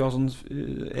du skulle ha sånn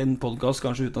en podcast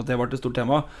kanskje uten at det var et stort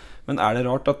tema, men er det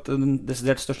rart at den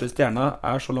desidert største stjerna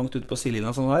er så langt ute på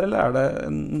sidelinja sånn her, eller er det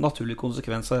en naturlig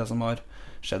konsekvens av det som har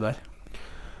skjedd der?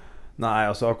 Nei,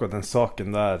 altså akkurat den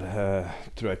saken der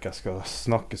tror jeg ikke jeg skal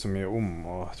snakke så mye om,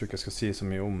 og jeg tror ikke jeg skal si så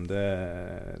mye om. Det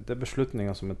er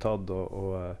beslutninger som er tatt,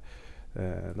 og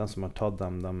den som har tatt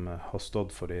dem, de har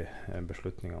stått for de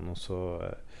beslutningene, og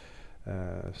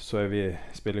så er vi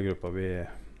spillergruppa, vi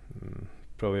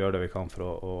prøver å gjøre det vi kan for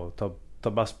å ta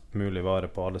best mulig vare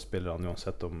på alle spillerne,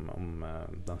 uansett om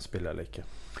de spiller eller ikke.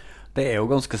 Det er jo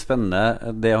ganske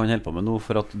spennende det han holder på med nå,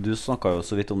 for at du snakket jo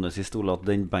så vidt om det sist, Ole, at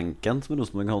den benken som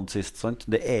Rosenborg hadde sist, sant?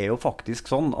 Det er jo faktisk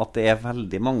sånn at det er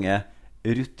veldig mange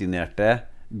rutinerte,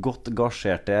 godt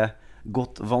gasjerte,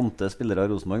 godt vante spillere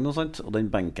av Rosenborg nå, sant? Og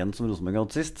den benken som Rosenborg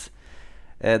hadde sist,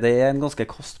 det er en ganske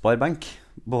kostbar benk,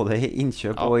 både i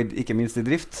innkjøp og ikke minst i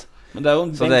drift. Men det er jo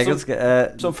en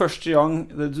benk som første gang,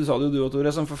 du sa det jo du og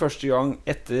Tore, som for første gang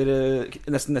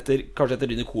nesten kanskje etter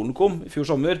Rune Kolen kom i fjor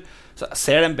sommer, så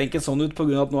ser den benken sånn ut på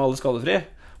grunn av at nå er alle skadefri.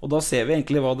 Og da ser vi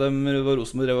egentlig hva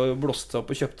Rosenborg blåste seg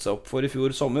opp og kjøpte seg opp for i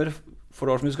fjor sommer, for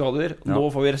det var så mye skader. Nå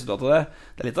får vi resultatet av det.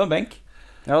 Det er litt av en benk.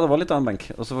 Ja, det var litt av en benk,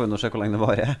 og så får vi nå se hvor lenge det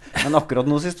varer. Men akkurat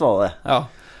nå sist var det. Ja.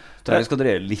 Så jeg skal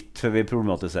drøye litt før vi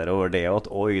problematiserer over det, at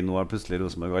oi, nå er plutselig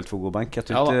Rosenborg alt for god benk. Jeg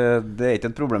tror det er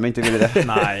ikke et problem inntil videre.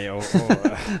 Nei, og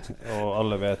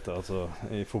alle vet det, altså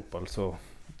i fotball så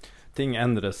ting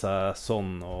endrer seg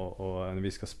sånn, og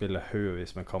vi skal spille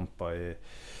haugevis med kamper i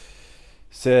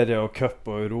serie og cup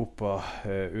og Europa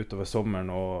utover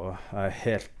sommeren, og jeg er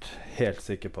helt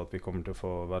sikker på at vi kommer til å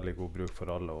få veldig god bruk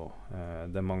for alle, og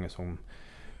det er mange som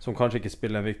kanskje ikke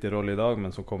spiller en viktig rolle i dag,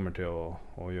 men som kommer til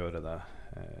å gjøre det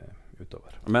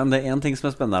utover. Men det en ting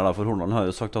som spennende her da, for Hornland har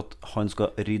jo sagt at han skal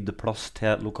rydde plass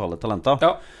til lokale talenter.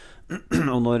 Ja.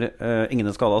 Og når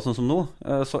ingen skadet sånn som nå,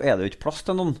 så det jo ikke plass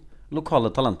til noen lokale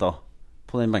talenter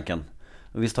på den benken.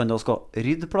 Og hvis han da skal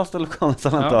rydde plass til lokale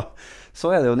talenter, så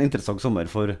det jo en interessant sommer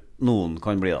for noen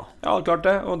kan bli da. Ja, klart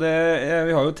det. Og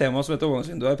vi har jo et tema som heter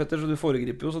overgangsvindu her, Petter, så du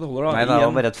foregriper jo, så det holder da. Nei, det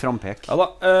var bare et frampek. Ja da,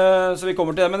 så vi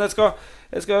kommer til det. Men det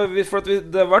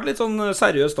har vært litt sånn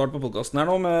seriøs start på podcasten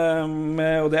her nå,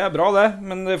 og det bra det.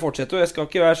 Men det fortsetter jo. Jeg skal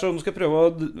ikke være så, nå skal jeg prøve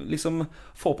å liksom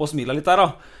få på smilet litt der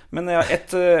da. Men jeg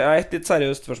har et litt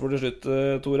seriøst spørsmål til slutt,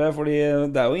 Tore.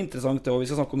 Fordi det jo interessant det, og vi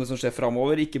skal snakke om det som skjer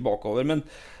fremover, ikke bakover.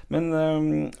 Men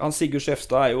han Sigurd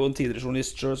Skjefstad jo en tidligere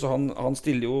journalist selv, så han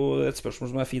stiller jo et spørsmål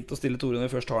som fint å stille Tore når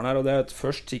vi først har den her. Og det at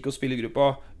først gikk spillergruppa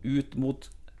ut mot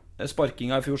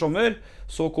sparkinga i fjor sommer.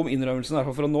 Så kom innrømmelsen i hvert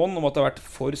fall fra noen om at det har vært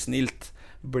for snilt.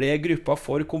 Ble gruppa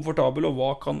for komfortabel, og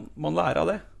hva kan man lære av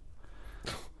det?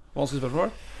 Vanskelig spørsmål?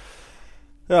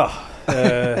 Ja,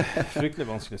 fryktelig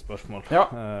vanskelig spørsmål. Ja.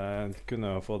 Kunne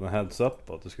jo fått en heads up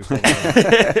på at det skulle komme.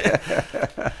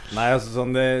 Nei, altså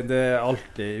sånn, det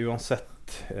alltid, uansett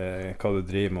hva du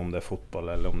driver med, om det fotball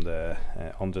eller om det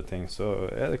andre ting, så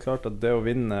det klart at det å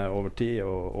vinne over tid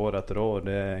og år etter år,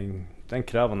 det en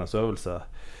krevende øvelse.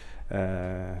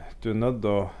 Du nødt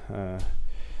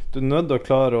å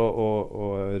klare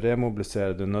å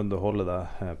remobilisere, du nødt å holde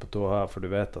deg på tå her, for du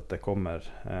vet at det kommer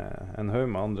en haug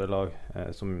med andre lag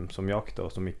som jakter,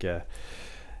 og som ikke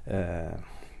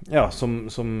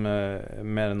som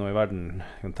mer enn noe i verden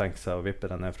kan tenke seg å vippe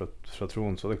den ned fra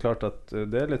troen. Så det klart at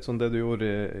det litt sånn det du gjorde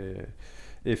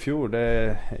i fjor, det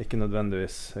ikke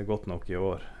nødvendigvis godt nok i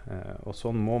år. Og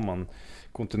sånn må man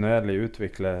kontinuerlig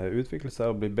utvikle seg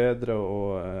og bli bedre,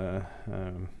 og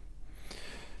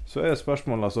så det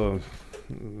spørsmålet, altså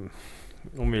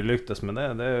om vi lyktes med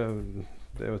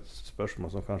det jo et spørsmål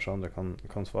som kanskje andre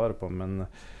kan svare på, men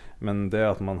det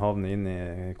at man havner inn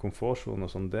i komfortzonen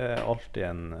og sånn, det alltid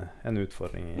en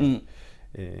utfordring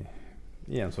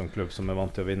i en sånn klubb som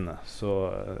vant til å vinne. Så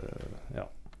ja.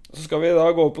 Så skal vi da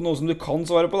gå på noe som du kan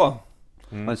svare på da.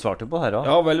 Han svarte jo på her da.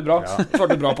 Ja, veldig bra.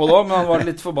 Svarte bra på det også, men han var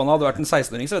litt forbannet. Hadde vært en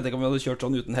 16-åring, så vet jeg ikke om vi hadde kjørt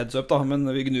sånn uten heads up da. Men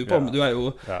vi gnur på, men du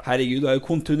jo, herregud, du jo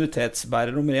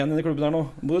kontinuitetsbærer nummer 1 i denne klubben her nå.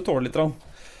 Må du tåle litt rann.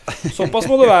 Såpass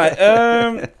må det være.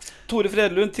 Tore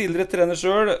Fredlund, tidligere trener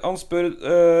selv, han spør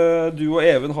du og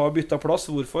Even har byttet plass,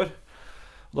 hvorfor?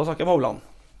 Da snakker jeg om Hovland.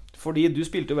 Fordi du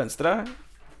spilte jo venstre,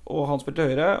 og han spilte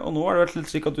høyre, og nå har det vært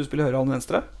litt slik at du spiller høyre, han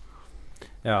venstre.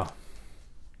 Ja.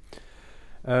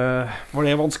 Var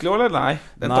det vanskelig, eller?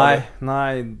 Nei,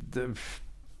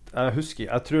 jeg husker,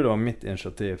 jeg tror det var mitt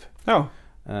initiativ. Ja.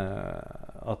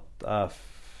 At jeg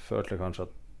følte kanskje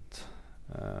at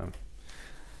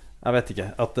jeg vet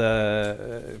ikke at,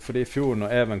 fordi i fjor når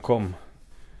Even kom,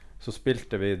 så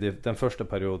spilte vi den første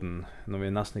perioden når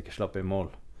vi nesten ikke slapp i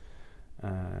mål,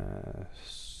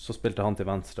 så spilte han til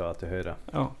venstre og jeg til høyre.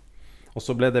 Ja. Og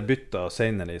så ble det byttet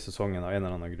senere i sesongen av en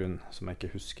eller annen grunn som jeg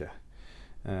ikke husker.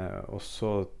 Og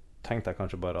så tenkte jeg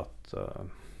kanskje bare at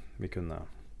vi kunne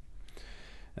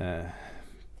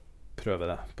prøve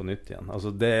det på nytt igjen. Altså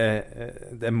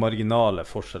det marginale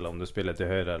forskjeller om du spiller til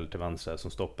høyre eller til venstre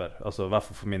som stopper. Altså i hvert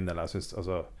fall for min del, jeg synes,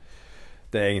 altså,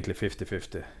 det egentlig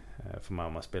 50-50 for meg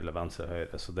om jeg spiller venstre eller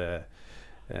høyre, så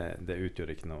det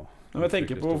utgjør ikke noe. Men jeg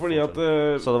tenker på fordi at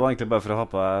så det var egentlig bare for å ha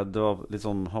på det var litt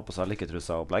sånn ha på seg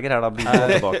lykketrusa-opplegger her da, blir det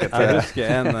tilbake til jeg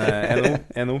husker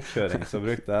en oppkjøring så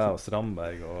brukte jeg og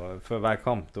Strandberg, og før hver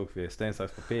kamp tok vi stein,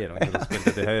 saks, papir og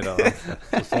spilte til høyre, og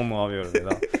sånn avgjorde vi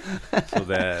da, så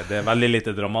det veldig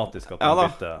lite dramatisk at man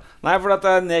bytter. Nei, for at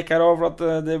det nek her også, for at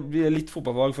det blir litt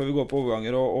fotballvalg før vi går på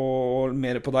overganger og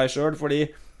mer på deg selv, fordi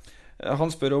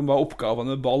han spør om hva oppgaven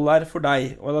med ball for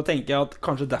deg, og da tenker jeg at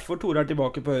kanskje derfor Tore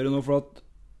tilbake på høyre nå, for at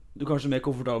du kanskje er mer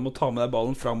komfortabel med å ta med deg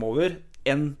ballen fremover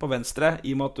enn på venstre,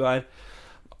 i og med at du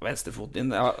venstrefoten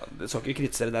din, det skal ikke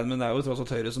kritisere den, men det jo tross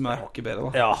alt høyre som hakket bedre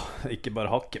da. Ja, ikke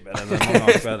bare hakket bedre, det mange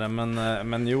hakket bedre,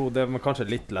 men jo, det er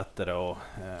kanskje litt lettere å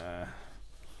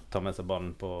ta med seg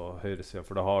ballen på høyre siden,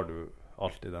 for da har du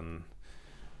alltid den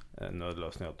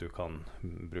nødløsningen at du kan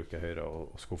bruke høyre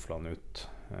og skuffe den ut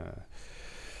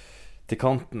til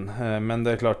kanten, men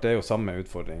det klart det jo samme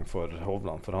utfordring for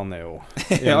Hovland, for han jo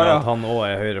han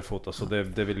også høyrefot, så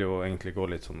det vil jo egentlig gå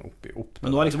litt sånn opp. Men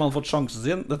nå har liksom han fått sjansen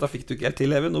sin, dette fikk du ikke helt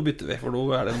til, Even, nå bytter vi, for nå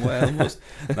det noe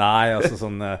Nei, altså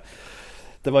sånn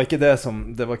det var ikke det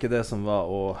som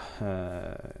var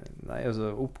nei,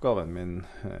 altså oppgaven min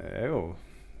jo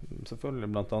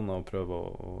selvfølgelig blant annet å prøve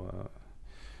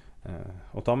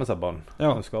å ta med seg ballen,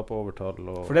 skape overtall,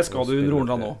 for det skal du under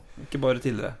Hornland nå, ikke bare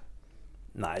tidligere.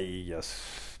 Nei,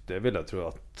 det vil jeg tro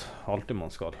at alltid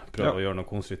man skal prøve å gjøre noe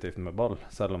konstruktivt med ball,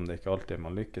 selv om det ikke alltid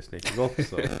man lykkes like godt,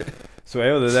 så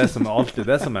jo det som alltid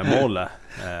det som målet.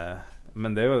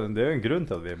 Men det jo en grunn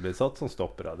til at vi blir satt som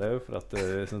stoppere. Det jo for at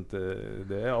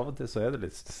det av og til så det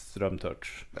litt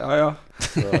strømtouch. Ja.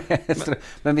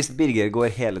 Men hvis Birger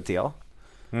går hele tiden,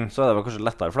 så det vel kanskje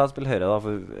lettere for deg å spille høyre da,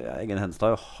 for Eggen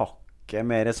Henstad jo hakket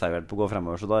mer reservert på å gå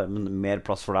fremover, så da mer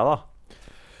plass for deg da.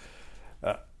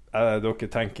 Dere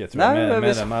tenker, tror jeg,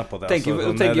 mer enn meg på det. Tenker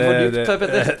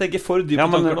for dypt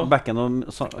tanker nå. Bekken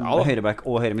og høyreback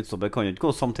og høyre midtstopper kan jo ikke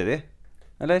gå samtidig,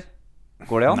 eller?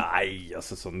 Går det an? Nei,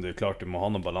 altså sånn, det klart du må ha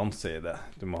noe balanse i det.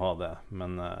 Du må ha det,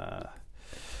 men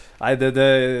nei, det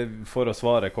for å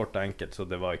svare kort og enkelt, så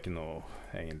det var ikke noe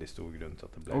egentlig stor grunn til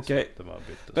at det ble det var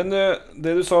bytte. Men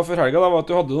det du sa før helga da, var at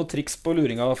du hadde noen triks på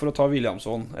luringa for å ta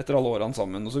Williamson etter alle årene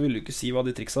sammen, og så ville du ikke si hva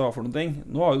de triksa var for noen ting.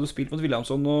 Nå har jo du spilt mot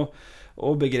Williamson,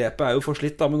 og begrepet jo for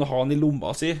slitt da, men å ha han i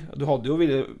lomma si. Du hadde jo,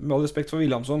 med all respekt for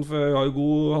Williamson, for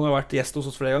han har vært gjest hos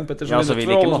oss flere ganger, Petter, så vi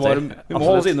må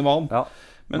holde oss inne med han. Ja.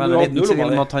 Men du hadde jo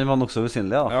lomma at han var nok så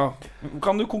usynlig da. Ja.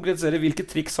 Kan du konkretisere hvilke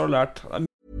triks har du lært?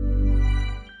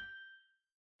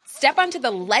 Step onto the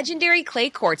legendary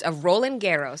clay courts of Roland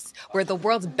Garros, where the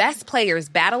world's best players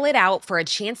battle it out for a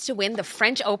chance to win the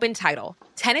French Open title.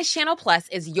 Tennis Channel Plus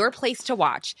is your place to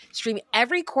watch. Stream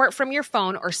every court from your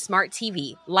phone or smart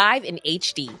TV, live in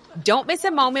HD. Don't miss a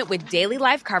moment with daily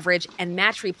live coverage and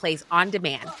match replays on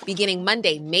demand, beginning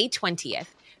Monday, May 20th.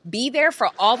 Be there for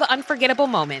all the unforgettable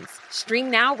moments. Stream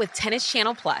now with Tennis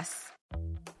Channel Plus.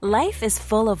 Life is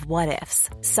full of what-ifs.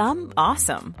 Some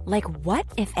awesome, like what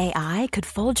if AI could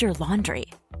fold your laundry?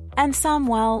 And some,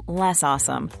 well, less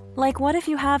awesome, like what if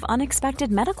you have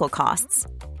unexpected medical costs?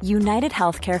 United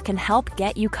Healthcare can help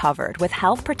get you covered with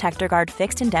Health Protector Guard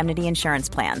fixed indemnity insurance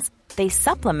plans. They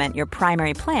supplement your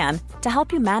primary plan to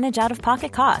help you manage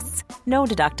out-of-pocket costs. No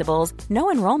deductibles, no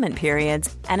enrollment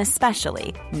periods, and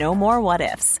especially no more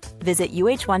what-ifs. Visit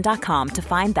uh1.com to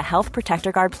find the Health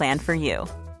Protector Guard plan for you.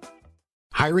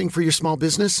 Hiring for your small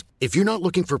business? If you're not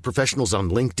looking for professionals on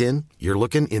LinkedIn, you're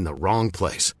looking in the wrong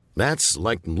place. That's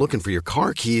like looking for your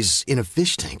car keys in a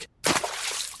fish tank.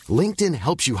 LinkedIn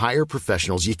helps you hire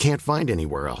professionals you can't find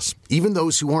anywhere else, even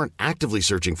those who aren't actively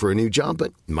searching for a new job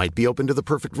but might be open to the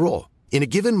perfect role. In a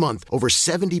given month, over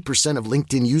 70% of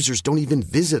LinkedIn users don't even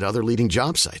visit other leading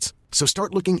job sites. So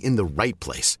start looking in the right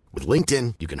place. With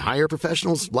LinkedIn, you can hire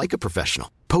professionals like a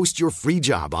professional. Post your free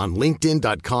job on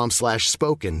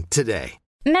linkedin.com/spoken today.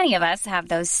 Many of us have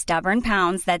those stubborn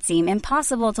pounds that seem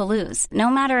impossible to lose,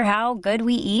 no matter how good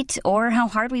we eat or how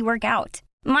hard we work out.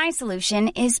 My solution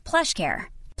is PlushCare.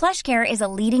 PlushCare is a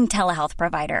leading telehealth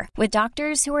provider with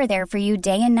doctors who are there for you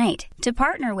day and night to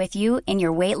partner with you in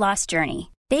your weight loss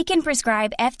journey. They can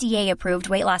prescribe FDA-approved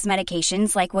weight loss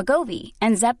medications like Wegovy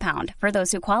and Zepbound for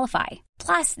those who qualify.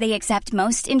 Plus, they accept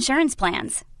most insurance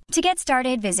plans. To get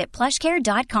started, visit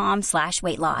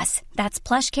plushcare.com/weightloss. That's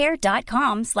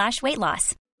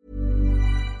plushcare.com/weightloss.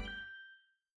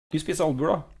 Du spiser albuer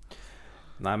da?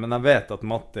 Nei, men jeg vet at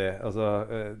Matti, altså,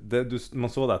 man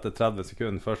så det etter 30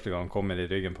 sekunder første gang han kommer i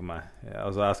ryggen på meg.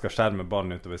 Altså, jeg skal skjerme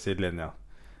ballen utover sidelinja,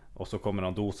 og så kommer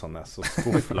han dosende og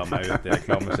skuffler meg ut i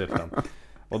reklameskiltene.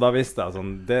 Og da visste jeg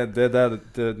sånn, det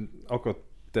akkurat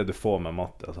det du får med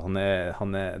Matti. Altså,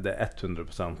 det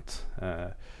 100%.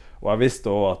 Og jeg visste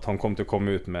også at han kom til å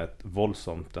komme ut med et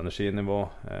voldsomt energinivå,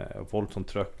 voldsomt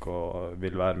trøkk, og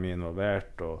vil være mye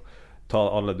involvert, og ta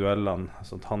alle duellene.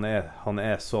 Så han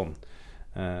er sånn.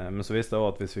 Men så visste jeg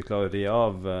også at hvis vi klarer å ri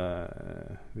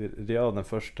av den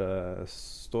første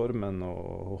stormen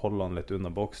og holde han litt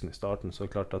unna boksen i starten, så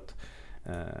klart at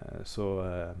så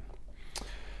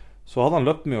hadde han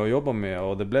løpt mye og jobbet mye,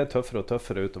 og det ble tøffere og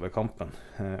tøffere utover kampen.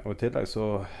 Og i tillegg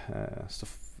så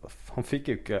han fikk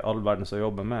jo ikke all verdens å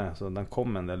jobbe med, så den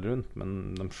kom en del rundt,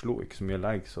 men de slo ikke så mye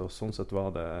legg, så sånn sett var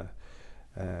det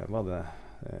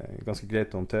ganske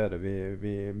greit å håndtere.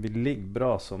 Vi ligger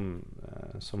bra som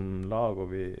lag, og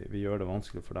vi gjør det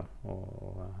vanskelig for dem. Og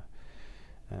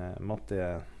Matti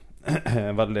er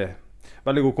veldig,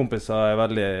 veldig god kompis.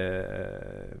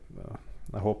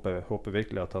 Jeg håper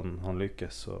virkelig at han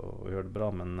lykkes og gjør det bra,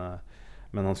 men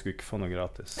han skulle ikke få noe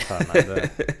gratis her. Nei,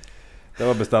 det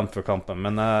var bestemt for kampen,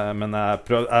 men jeg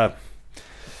prøvde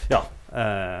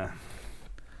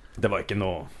det var ikke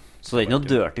noe. Så det er ikke noe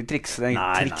dirty triks? Nei. Det er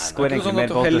ikke sånn at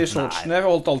du heller shortsene. Jeg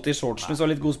holdt alltid shortsene, så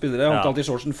var litt gode spillere. Jeg holdt alltid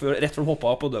shortsen rett før de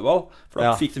hoppet på dødball, for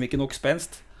da fikk de ikke nok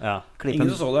spenst. Ingen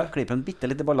som så det. Klipp en bitte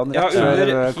litt i ballene rett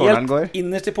før corneren går. Helt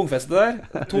innerst i pungfestet der,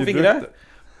 2 fingre.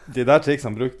 De der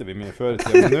triksene brukte vi mye før i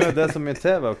tiden, men nå er det så mye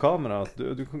TV og kamera at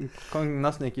du kan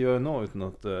nesten ikke gjøre noe uten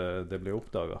at det blir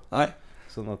oppdaget. Nei.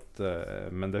 Sånn at,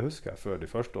 men det husker jeg før de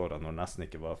første årene når det nesten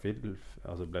ikke var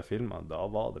ble filmet. Da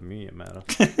var det mye mer.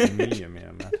 Mye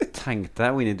mer. Tenk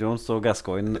deg Winnie Jones og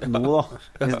Gascoigne nå da.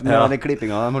 Hvis den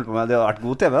klippingen de holdt på med, det hadde vært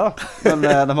god TV da. Men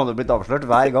de hadde blitt avslørt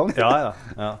hver gang. Ja.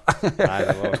 Nei,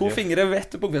 det var 2 fingre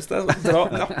vett på festet, dra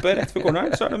lappe rett for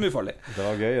corneren, så det mye farlig. Det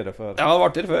var gøyere før. Ja, det var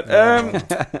artigere før.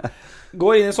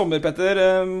 Går inn i sommer, Petter,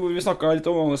 hvor vi snakket litt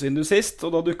om Magasinet sist,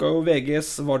 og da dukket jo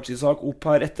VGs Vardsky-sak opp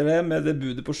her etter det, med det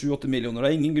budet på 7-8 millioner. Det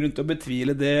er ingen grunn til å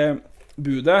betvile det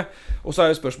budet. Og så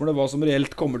er jo spørsmålet hva som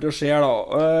reelt kommer til å skje da.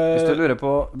 Hvis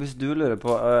du lurer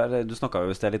på du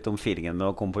snakket jo litt om feelingen med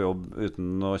å komme på jobb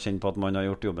uten å kjenne på at man har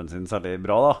gjort jobben sin særlig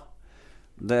bra da.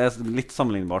 Det er litt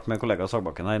sammenlignbart med kollega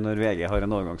Sagbakken her når VG har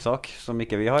en overgangssak som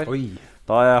ikke vi har.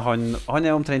 Da er han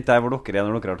er omtrent der hvor dere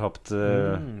er når dere har tapt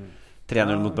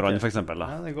 3-0 mot Brann, for eksempel.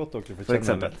 Ja, det er godt dere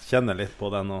får kjenne litt på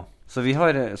det nå. Så vi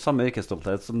har samme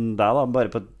yrkesstolthet som deg da, bare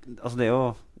på, altså det er jo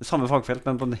samme fagfelt,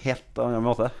 men på en helt annen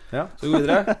måte. Ja, så vi går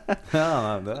videre.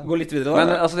 Gå litt videre da. Men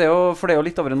altså det er jo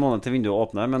litt over en måned til vinduet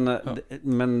åpner,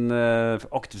 men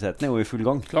aktiviteten er jo i full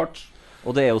gang. Klart.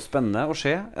 Og det er jo spennende å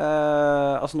se.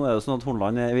 Altså nå er det sånn at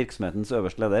Horneland er virksomhetens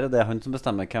øverste leder. Det er han som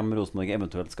bestemmer hvem Rosenborg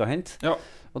eventuelt skal hente. Ja.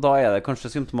 Og da er det kanskje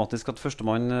symptomatisk at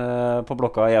førstemann på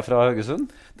blokka er fra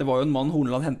Haugesund. Det var jo en mann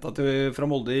Horneland hentet fra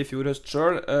Molde i fjor høst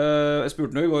selv. Jeg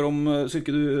spurte nå i går om skulle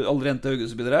ikke du aldri hente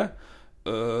Haugesund-spillere?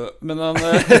 Men han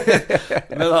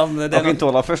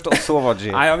Akintola først, og så Vardsky.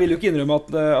 Nei, han ville jo ikke innrømme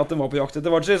at den var på jakt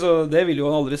etter Vardsky, så det ville jo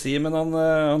han aldri si. Men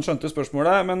han skjønte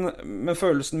spørsmålet. Men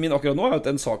følelsen min akkurat nå er at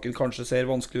den saken kanskje ser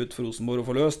vanskelig ut for Rosenborg å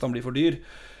få løst. Han blir for dyr.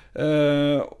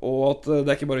 Og at det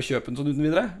er ikke bare kjøpen sånn uten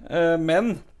videre.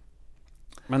 Men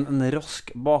en rask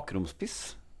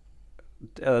bakromspiss,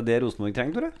 er det Rosenborg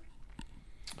trenger, tror jeg?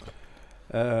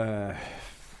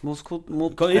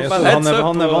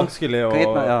 Han er vanskelig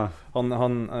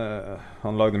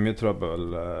han lagde mye trøbbel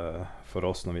for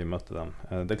oss når vi møtte dem.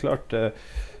 Det er klart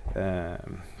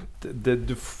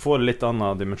du får litt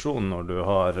annen dimensjon når du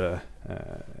har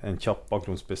en kjapp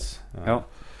bakromspiss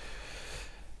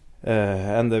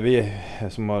enn det vi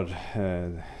som har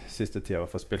siste tida i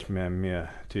hvert fall spilt med mye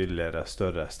tydeligere,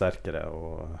 større, sterkere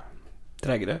og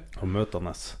tregere og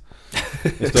møtende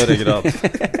i større grad.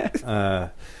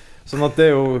 Sånn at det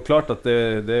er jo klart at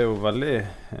det er jo veldig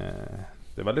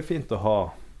det er veldig fint å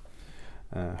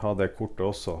ha det kortet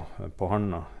også på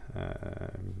handa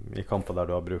i kamper der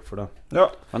du har bruk for det. Ja.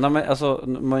 Men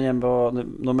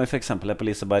når man for eksempel er på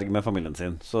Liseberg med familien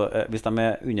sin, så hvis de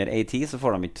er under A10 så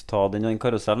får de ikke ta den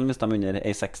karusellen. Hvis de er under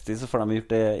A60 så får de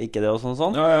gjort det, ikke det og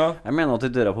sånn. Ja. Jeg mener at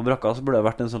i døra på brakka så burde det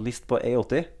vært en sånn list på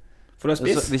A80. For å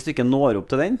spise. Hvis du ikke når opp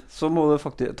til den, så må du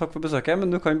faktisk takk for besøket, men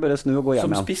du kan bare snu og gå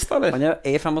hjem igjen. Som spist, eller? Han er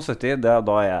A75,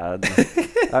 da er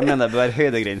jeg mener det bør være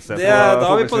høydegrense.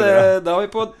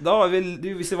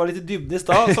 Hvis vi var litt i dybden i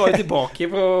stad, så var vi tilbake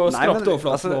på skrapt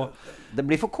overflaten nå. Det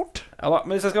blir for kort. Ja da,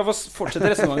 men hvis jeg skal få fortsette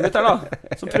resonemanget mitt her da,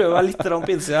 som prøver å være litt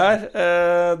på innsida her,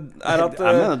 er at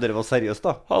jeg mener dere var seriøst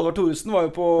da. Halvor Thoresen var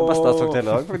jo på det beste jeg har sagt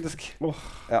hele dag, faktisk.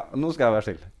 Ja, nå skal jeg være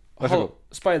stille.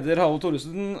 Speider Halvor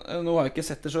Thoresen, nå har jeg ikke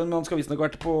sett det selv, men han skal visstnok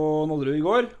vært på Nollerud i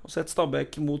går og sett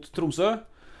Stabæk mot Tromsø.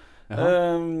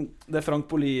 Det Frank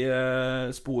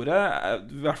Bolli-sporet,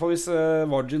 i hvert fall hvis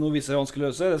Vardsky nå viser vanskelig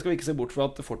løse, det skal vi ikke se bort fra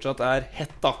at det fortsatt er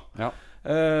hett da. Ja.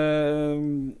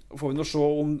 Får vi nå se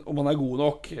om han er god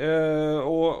nok.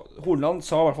 Og Horneland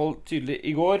sa i hvert fall tydelig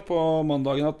i går på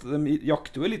mandagen at de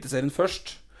jakter jo Eliteserien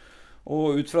først.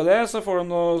 Og ut fra det så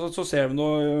ser vi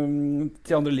noe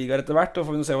til andre ligaer etter hvert, og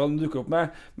får vi se hva den dukker opp med.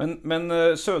 Men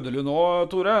Søderlund nå,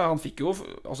 Tore, han fikk jo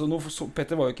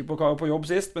Petter var jo ikke på jobb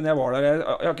sist, men jeg var der. Jeg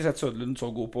har ikke sett Søderlund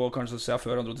så god på kanskje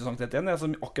før han dro til Sankt Etienne,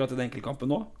 akkurat i den enkeltkampen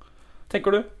nå.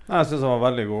 Tenker du? Jeg synes han var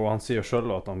veldig god. Han sier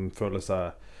selv at han føler seg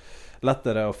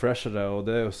lettere og freshere, og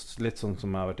det er jo litt sånn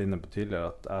som jeg har vært inne på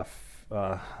tidligere, at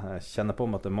jeg kjenner på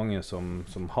meg at det er mange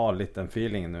som har litt den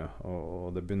feelingen nå,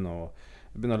 og det begynner å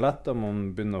lette,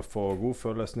 man begynner å få god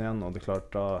følelsen igjen, og det er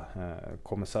klart da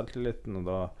kommer selvtilliten, og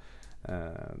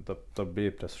da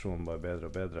blir prestasjonen bare bedre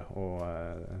og bedre. Og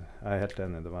jeg er helt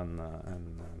enig, det var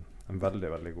en veldig,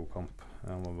 veldig god kamp.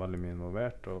 Han var veldig mye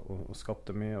involvert og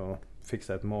skapte mye, og fikk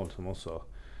seg et mål som også,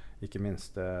 ikke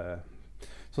minst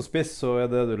som spiss så er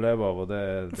det du lever av, og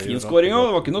det fin scoring, og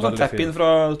det var ikke noe sånn tap-in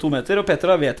fra 2 meter, og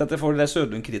Petter har vet at jeg får det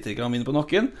Søderlund-kritikerne mine på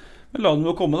nakken, men la den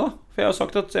jo komme da, for jeg har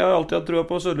sagt at jeg har alltid hatt trua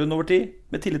på Søderlund over tid,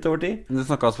 med tillit over tid. Du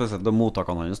snakket spesielt om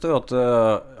mottakene hans, at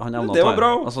han evnet det var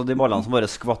bra. Altså de ballene som bare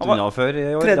skvatt unna før i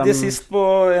år. Tredje sist på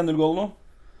 1-0-gålen nå.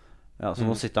 Ja, så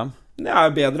nå sitter de. Det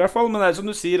bedre I hvert fall, men det som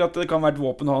du sier at det kan være et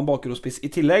våpen å ha en bakrospiss I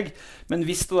tillegg. Men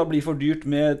hvis det da blir for dyrt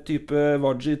med type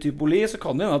Wadji, type Boli, så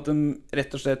kan det hende at de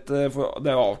rett og slett, for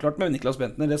det jo avklart med Niklas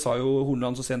Bentner, det sa jo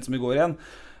Horneland så sent som I går igjen,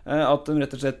 at de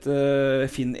rett og slett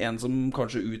finner en som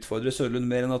kanskje utfordrer Sørlund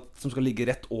mer enn at som skal ligge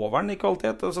rett over den I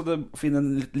kvalitet, altså det finner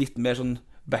en litt mer sånn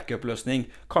backup-løsning.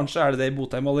 Kanskje det I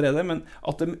Botheim allerede, men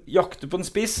at de jakter på en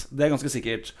spiss, det ganske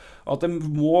sikkert. At de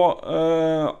må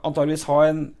antageligvis ha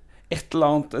et eller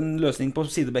annet, en løsning på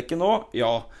sidebekken nå, ja.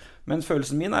 Men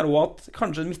følelsen min også at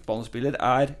kanskje en midtbanespiller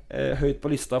høyt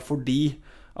på lista fordi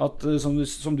at, som du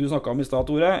snakket om I stad,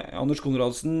 Tore, Anders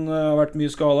Konradsen har vært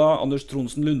mye skadet, Anders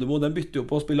Tronsen Lundemo, den bytter jo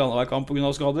på å spille annenhver kamp på grunn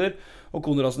av skader, og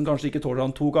Konradsen kanskje ikke tåler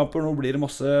han 2 kamper, nå blir det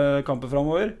masse kamper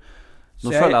fremover. Nå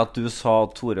føler jeg at du sa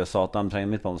at Tore sa at de trenger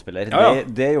en midtbanespiller.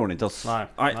 Det gjorde han ikke, ass.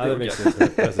 Nei, det gjorde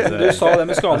ikke. Du sa det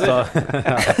med skader.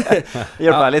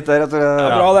 Hjelper deg litt der, jeg tror.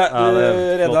 Bra det. Du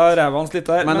reddet ræva hans litt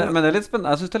der. Men det litt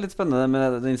spennende. Jeg synes det litt spennende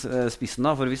med den spissen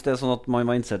da, for hvis det sånn at man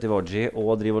var innsett I Wadji og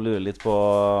driver og lurer litt på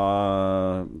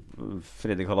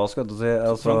Fredrik Kalas, skal du si.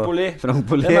 Altså, Frank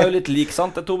Poli. Den jo litt lik,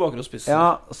 sant? Det 2 bakrosspisser.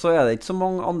 Ja, så det ikke så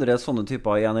mange andre sånne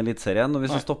typer I en elitserien, og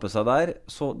hvis det stopper seg der,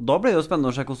 så da blir det jo spennende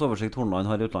å sjekke hvordan oversikt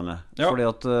Horneland har I utlandet. Ja. Fordi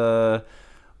at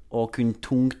å kunne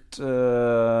tungt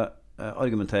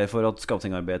argumentere for at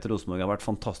scoutingarbeidet til Rosenborg har vært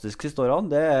fantastisk siste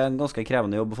årene, det en ganske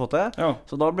krevende jobb å få til. Ja.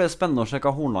 Så da blir det spennende å sjekke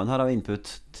hva Horneland har av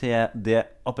input til det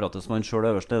apparatet som han selv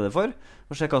øverst leder for,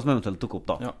 og sjekke hva som eventuelt tok opp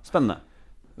da. Ja. Spennende.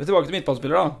 Tilbake til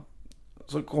midtbanespiller da,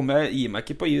 så kommer jeg meg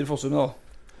ikke på Iver Fossum da.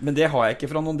 Men det har jeg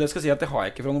ikke fra noen, det skal jeg si at det har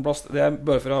jeg ikke fra noen plass. Det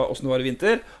bare fra hvordan det var I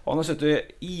vinter, og han har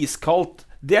sittet iskaldt.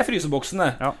 Det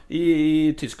fryseboksene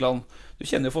I Tyskland. Du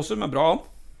kjenner jo Fossum, bra han.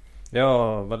 Ja,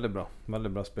 veldig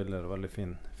bra spiller, veldig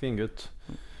fin gutt.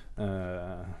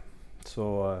 Så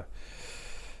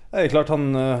det klart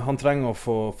han trenger å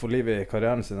få liv I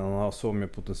karrieren sin. Han har så mye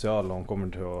potensial, og han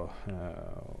kommer til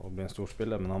å bli en stor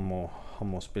spiller, men han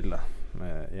må spille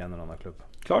I en eller annen klubb.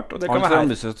 Klart, og det kan være her.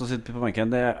 Ambisiøst å sitte på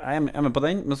benken. Jeg med på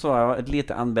den, men så et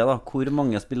lite NB da. Hvor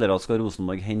mange spillere skal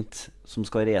Rosenborg hente som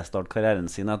skal restarte karrieren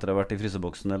sin etter å ha vært I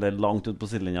fryseboksen eller langt ut på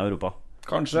sidelinjen I Europa?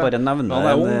 Kanskje. Bare nevne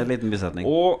en liten bisetning.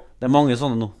 Og det mange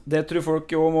sånne nå. Det tror folk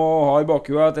jo må ha I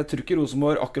bakhuet, at jeg tror ikke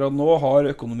Rosenborg akkurat nå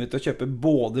har økonomi til å kjøpe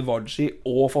både Wadji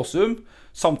og Fossum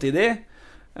samtidig.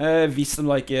 Hvis de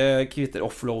da ikke kvitter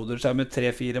offloader seg med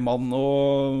 3-4 mann,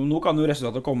 og nå kan jo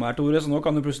resultatet komme her, Tore, så nå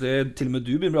kan jo plutselig til og med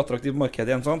du bli attraktiv på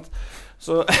markedet igjen, sant?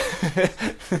 Så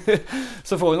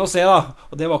så får vi nå se da.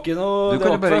 Og det var ikke noe, det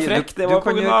var ikke for frekk, det var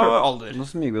på grunn av alder. Nå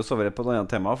smyger vi oss over på et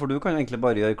annet tema, for du kan jo egentlig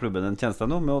bare gjøre klubben en tjeneste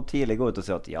nå med å tidlig gå ut og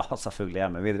si at ja, selvfølgelig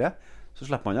med videre. Så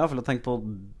slipper man I hvert fall å tenke på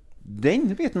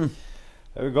den biten.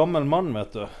 Jeg jo gammel mann,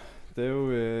 vet du. Det jo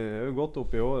gått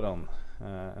opp I årene,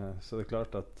 så det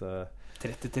klart at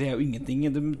 33 jo ingenting.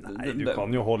 Nei, du kan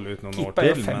jo holde ut noen år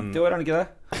til, men 50 år, det ikke det?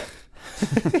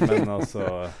 Men altså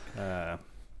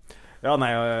ja, nei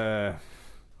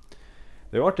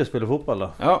det jo artig å spille fotball da.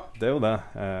 Ja. Det jo det,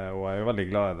 og jeg jo veldig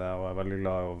glad I det, og jeg veldig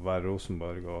glad I å være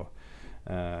Rosenborg og,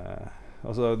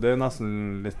 altså, det jo nesten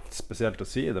litt spesielt å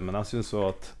si det, men jeg synes så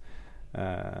at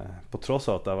på tross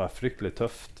av at det har vært fryktelig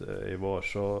tøft I vår,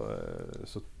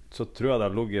 så tror jeg det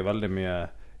har ligget veldig mye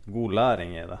god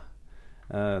læring I det.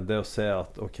 Det å se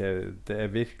at ok,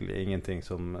 det virkelig ingenting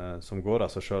som går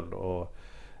av seg selv, og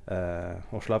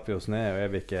slipper vi oss ned,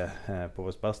 og vi ikke på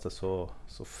vårt beste, så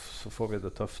får vi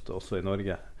det tøft også I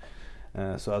Norge.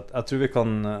 Så jeg tror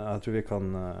vi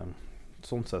kan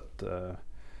sånn sett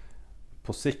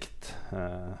på sikt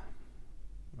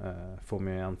få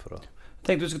mye igjen for det.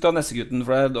 Tenkte du skulle ta neste gutten,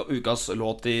 for det ukas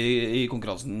låt I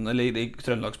konkurransen, eller I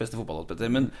Trøndelags beste fotballåt,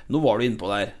 Petter, men nå var du inne på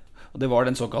det her, og det var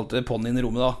den såkalte ponnien I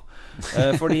rommet da.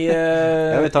 Fordi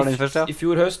I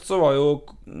fjor høst så var jo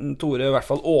Tore I hvert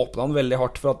fall åpnet han veldig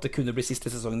hardt for at det kunne bli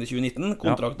siste sesongen I 2019.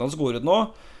 Kontrakten han går ut nå.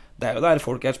 Det jo der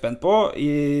folk spent på.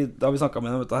 Da vi snakket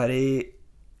med ham om dette her I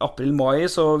april-mai,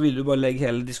 så ville du bare legge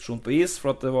hele diskusjonen på is,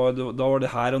 for at da var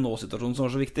det her og nå-situasjonen som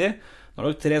var så viktig. Nå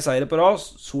har du 3 seire på rad,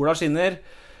 sola skinner.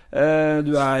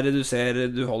 Du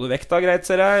holder vekta greit,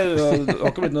 ser jeg.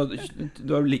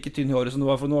 Du like tynn I håret som du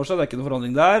var for noen år siden. Det ikke noen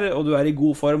forandring der. Og du I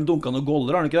god form, dunket noen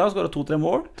goller, har du ikke det? Så har du 2-3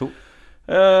 mål. 2.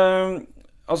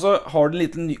 Altså, kan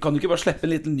du ikke bare slippe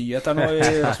en liten nyhet her nå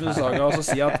I Rasmus Saga, og så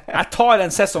si at jeg tar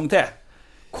en sesong til.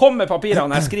 Kom med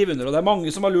papirene, jeg skriver under. Og det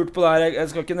mange som har lurt på det her.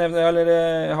 Jeg skal ikke nevne, eller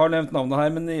jeg har nevnt navnet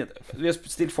her, men vi har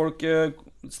stilt folk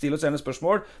stille oss gjerne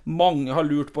spørsmål. Mange har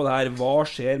lurt på det her. Hva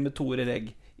skjer med Tore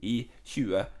Regg I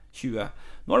 2020?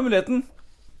 Nå det muligheten.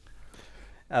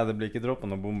 Ja, det blir ikke droppet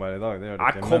noen bomber I dag, det gjør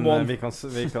det ikke. Men vi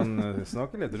kan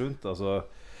snakke litt rundt, altså.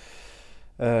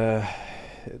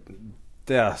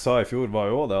 det jeg sa I fjor var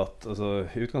jo det at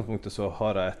I utgangspunktet så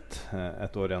har jeg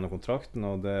et år igjen av kontrakten,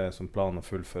 og det som plan å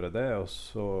fullføre det, og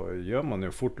så gjør man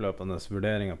jo fortløpende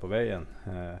vurderinger på veien.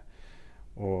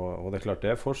 Og det klart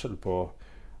det forskjell på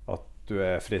at du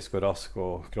frisk og rask,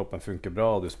 og kroppen funker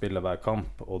bra, og du spiller hver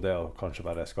kamp, og det å kanskje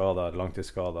være skadet,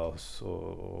 langtidsskadet,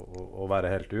 og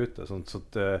være helt ute. Så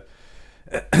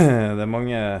det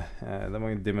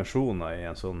mange dimensjoner I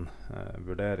en sånn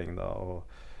vurdering da,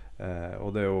 og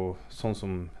det jo sånn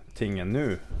som ting nå,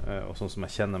 og sånn som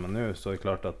jeg kjenner meg nå, så det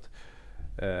klart at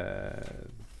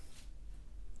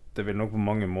det vil nok på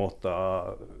mange måter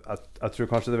jeg tror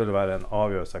kanskje det vil være en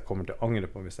avgjørelse jeg kommer til å angre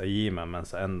på hvis jeg gir meg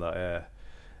mens jeg enda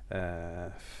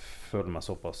føler meg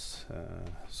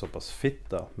såpass fit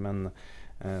da. Men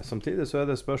samtidig så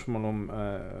det spørsmål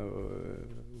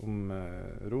om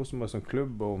Rosenborg som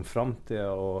klubb og om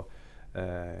fremtiden og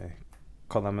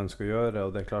hva de ønsker å gjøre,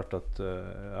 og det klart at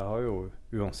jeg har jo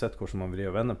uansett hvordan man vrir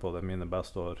og vender på det, mine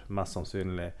beste år mest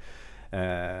sannsynlig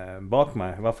bak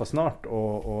meg, I hvert fall snart,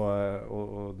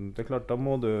 og det klart, da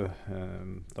må du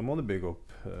bygge opp,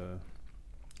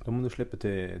 da må du slippe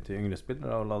til yngre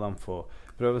spillere og la dem få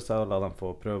prøve seg, og la dem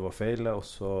få prøve og feile, og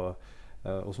så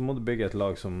må du bygge et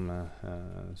lag som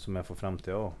for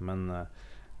fremtiden også,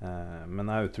 men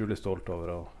jeg utrolig stolt over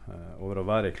å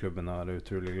være I klubben, jeg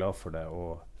utrolig glad for det,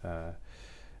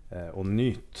 og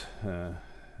nyt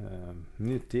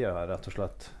tida her, rett og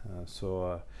slett.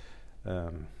 Så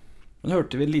Men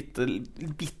hørte vi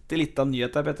bitte litt av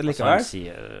nyhet der, Petter, likevel?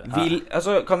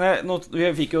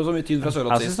 Jeg fikk jo så mye tid fra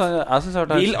Sørlandet sist.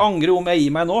 Vil angre om jeg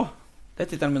gir meg nå? Det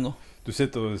tittelen min nå. Du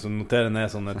sitter og noterer ned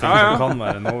sånne ting som kan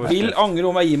være en overskrift. Vil angre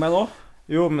om jeg gir meg nå?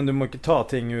 Jo, men du må ikke ta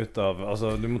ting ut av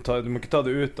du må ikke ta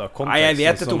det ut av kontekst. Nei, jeg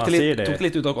vet, jeg tok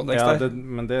litt ut av kontekst der.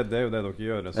 Men det jo det dere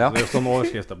gjør. Så det jo sånn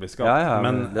overskrifter blir skapt. Ja,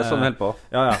 men det sånn helt på.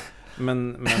 Ja.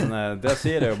 Men det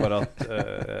sier jeg jo bare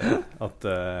at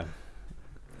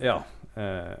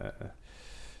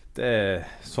det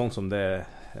sånn som det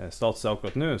status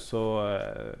akkurat nå, så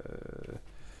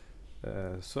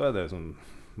det sånn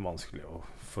vanskelig å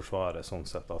forsvare sånn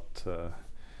sett at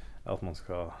man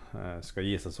skal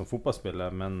gi seg som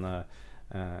fotballspiller, men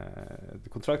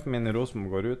kontrakten min I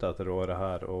Rosenborg går ut etter året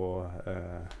her, og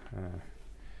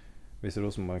hvis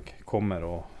Rosenborg kommer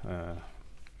og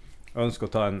ønsker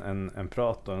å ta en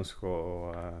prat og ønsker å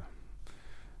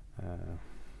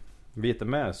vite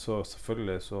mer, så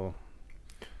selvfølgelig så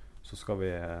skal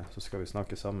vi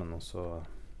snakke sammen, og så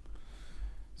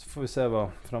får vi se hva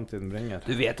fremtiden bringer.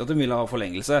 Du vet at du vil ha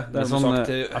forlengelse. Det sånn, sagt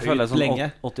jeg føler det lenge.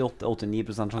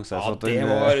 88-89% sjanse. Ja, det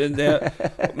var det.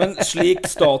 Men slik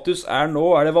status nå,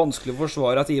 det vanskelig å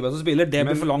forsvare at Ibe som spiller. Det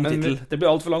blir for lang titel. Det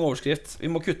blir alt for lang overskrift. Vi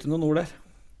må kutte noen ord der.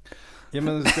 Ja,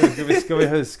 men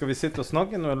skal vi sitte og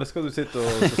snakke nå, eller skal du sitte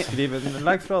og skrive?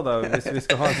 Legg fra deg hvis vi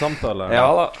skal ha en samtale. Ja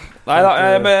da. Neida,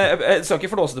 jeg skal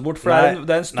ikke flåse det bort, for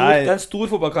det er en stor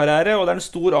fotballkarriere, og det er en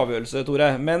stor avgjørelse, Tore.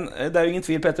 Men det jo ingen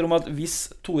tvil, Petter, om at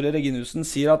hvis Tore Reginussen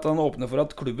sier at han åpner for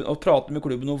at å prate med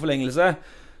klubben om forlengelse,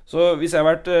 så hvis jeg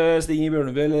har vært Stig Inge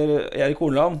Bjørneby eller Erik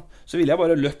Horneland, så ville jeg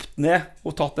bare løpt ned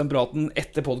og tatt den praten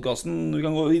etter podcasten. Du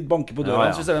kan gå og banke på døra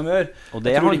hvis det de gjør. Og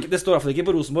det står I hvert fall ikke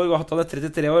på Rosenborg, og at han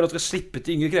 33 år og skal slippe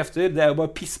til yngre krefter. Det jo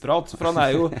bare pissprat, for han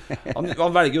jo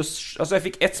han velger jo, altså jeg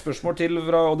fikk ett spørsmål til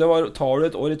og det var, tar du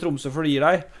et år I Tromsø for å gi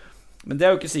deg? Men det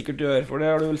jo ikke sikkert du gjør, for det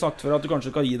har du vel sagt før, at du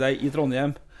kanskje kan gi deg I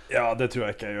Trondheim. Ja, det tror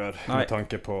jeg ikke jeg gjør, med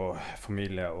tanke på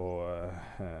familie og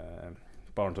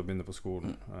barn som begynner på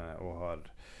skolen og har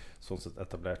sånn sett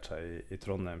etablert seg I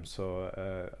Trondheim, så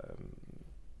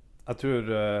jeg tror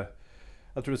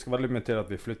det skal veldig mye til at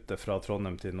vi flytter fra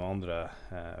Trondheim til noen andre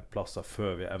plasser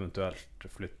før vi eventuelt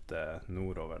flytter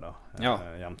nordover da,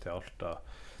 hjem til Alta.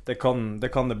 Det kan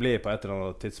det bli på et eller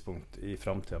annet tidspunkt I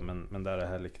fremtiden, men det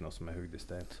heller ikke noe som hugd I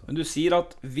stein. Så. Men du sier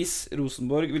at hvis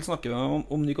Rosenborg vil snakke med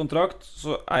meg om ny kontrakt,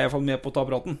 så jeg I hvert fall med på å ta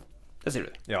praten. Det sier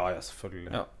du? Ja,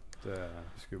 selvfølgelig. Ja. Det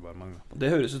skulle bare mangle.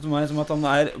 Det høres ut til meg som at han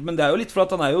men det jo litt for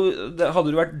at han jo hadde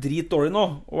du vært dritdårlig nå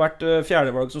og vært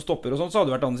fjerdevalg som stopper og sånt, så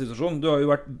hadde det vært en annen situasjon. Du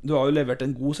har jo levert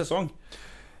en god sesong.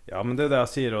 Ja, men det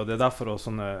jeg sier, og det derfor også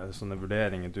sånne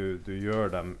vurderinger du gjør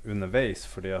dem underveis,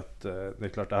 fordi at det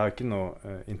klart, jeg har ikke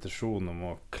noe intensjon om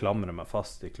å klamre meg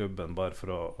fast I klubben bare for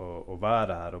å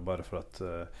være her, og bare for at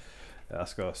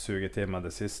jeg skal suge til meg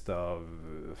det siste av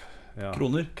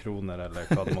kroner eller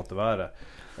hva det måtte være.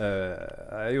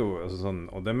 Jeg jo altså sånn,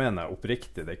 og det mener jeg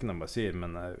oppriktig, det ikke noe jeg bare sier,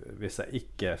 men hvis jeg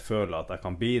ikke føler at jeg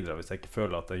kan bidra, hvis jeg ikke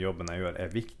føler at den jobben jeg gjør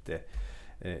viktig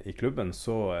I klubben,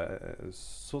 så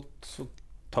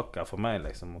takker jeg for meg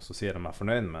liksom, og så sier jeg meg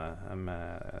fornøyd med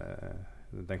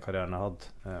den karrieren jeg hadde,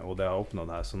 og det jeg har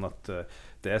oppnådd her, sånn at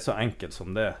det så enkelt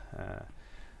som det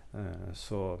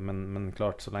Men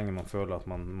klart, så lenge man føler at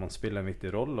man spiller en viktig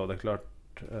rolle, og det klart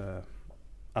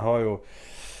jeg har jo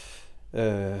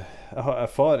jeg har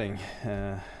erfaring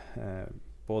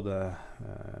både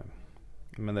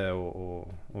med det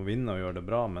å vinne og gjøre det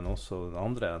bra, men også den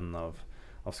andre enden av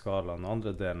skalaen, den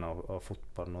andre delen av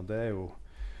fotballen, og det jo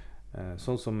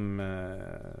sånn som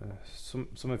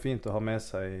er fint å ha med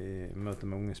seg i møte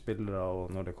med unge spillere,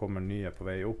 og når det kommer nye på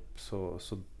vei opp, så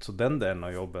den delen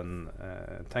av jobben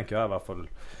tenker jeg i hvert fall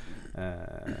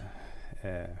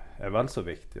er vel så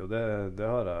viktig, og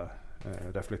det har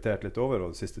jeg reflektert litt over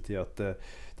den siste tiden, at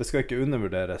det skal ikke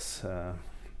undervurderes,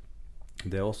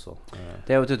 det også.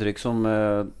 Det jo et uttrykk som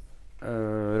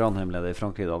Ranheim-leder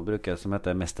Frank Lidahl bruker, som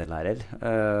heter mesterlærer.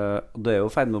 Det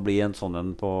jo ferdig med å bli en sånn en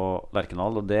på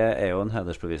Lerkendal, og det jo en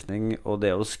hedersbevisning, og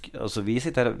det jo altså vi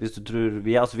sitter her, hvis du tror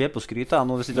vi på skryt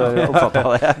nå, hvis du har oppfattet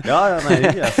det. Nei,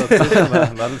 ikke jeg satt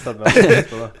veldig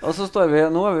på det. Og så står vi,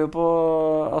 nå vi jo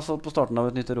på starten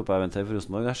av et nytt Europa-eventyr for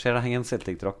Rosenborg. Jeg ser det henger en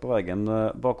Celtic-drakt på veggen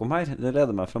bakom her. Det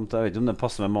leder meg frem til, jeg vet ikke om det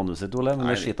passer med manuset, Ole,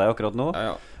 men det skiter jeg akkurat nå.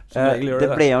 Det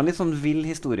ble jo en litt sånn vill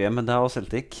historie med deg og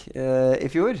Celtic i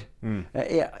fjor.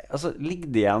 Altså,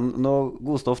 ligger det igjen noe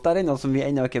godstoff der ennå som vi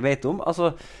ennå ikke vet om?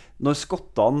 Altså, når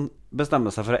skottene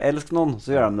bestemmer seg for å elske noen,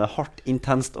 så gjør de det hardt,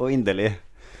 intenst og inderlig.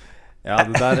 Ja,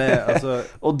 det der altså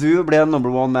og du ble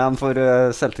number one man for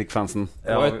Celtic-fansen.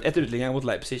 Ja, et utligning mot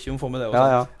Leipzig, om får med det også.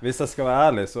 Ja. Hvis jeg skal være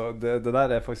ærlig, så det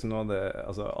der faktisk noe av det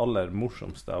aller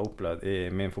morsomste jeg har opplevd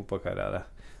i min fotballkarriere.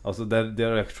 Altså, de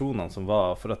reaksjonene som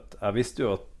var, for at jeg visste jo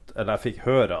eller jeg fikk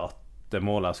høre at det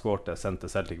målet jeg skårte sendte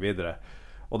Celtic videre,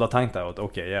 og da tenkte jeg at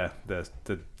ok,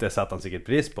 det setter han sikkert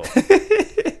pris på.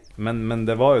 men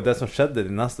det var jo det som skjedde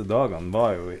de neste dagene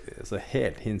var jo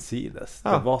helt hinsides.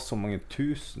 Det var så mange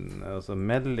tusen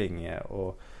meldinger,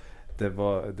 og det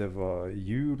var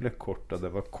julekort, og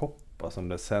det var kopper som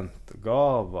ble sendt,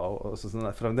 gaver og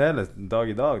sånn. Fremdeles dag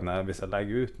i dag hvis jeg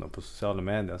legger ut noe på sosiale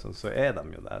medier, så de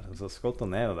jo der,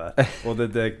 skottene jo der, og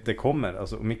det kommer,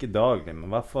 om ikke daglig, men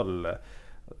i hvert fall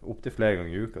opp til flere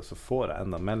ganger i uka, så får jeg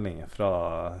enda meldinger fra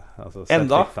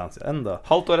Celtic-fans. Enda?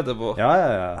 Halvt år etterpå? Ja.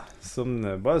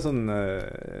 Bare sånn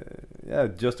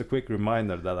just a quick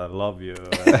reminder that I love you.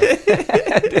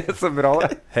 Det så bra.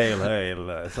 Hail.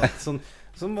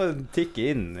 Sånn må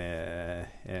tikke inn.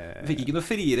 Fikk ikke noe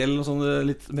friere eller noe sånt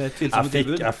litt mer tvilsomme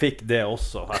tilbud? Jeg fikk det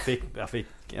også. Jeg fikk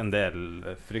en del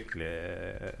fryktelig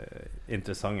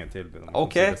interessante tilbud.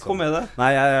 Ok, kom med det.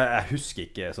 Nei, jeg husker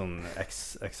ikke sånn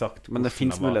eksakt. Men det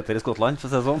finnes muligheter i Skottland, for å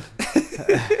si det sånn.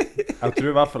 Jeg tror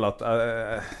i hvert fall at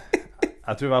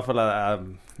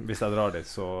hvis jeg drar dit,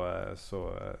 så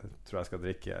tror jeg skal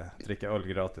drikke øl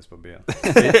gratis på byen.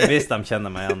 Hvis de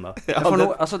kjenner meg igjen da. For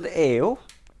nå, det jo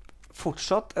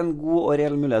fortsatt en god og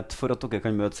reell mulighet for at dere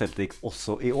kan møte Celtic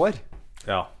også i år.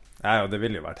 Ja, det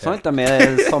ville jo vært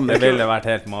det ville vært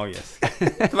helt magisk.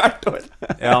 Hvert år.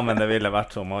 Ja, men det ville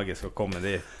vært så magisk å komme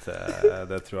dit.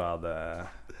 Det tror jeg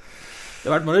det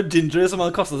har vært mange ginger som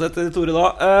hadde kastet seg til Tore da.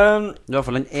 Du er i hvert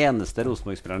fall den eneste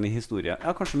Rosenborg-spilleren i historie.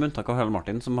 Ja, kanskje med unntak av Helle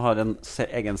Martin, som har en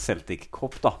egen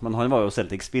Celtic-kopp da. Men han var jo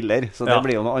Celtic-spiller, så det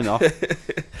blir jo noe annet.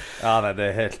 Ja, nei,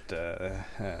 det helt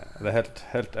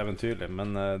eventyrlig.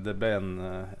 Men det ble en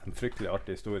fryktelig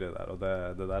artig historie der, og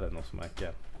det der noe som jeg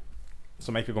ikke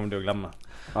kommer til å glemme.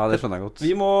 Ja, det skjønner jeg godt.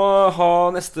 Vi må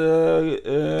ha neste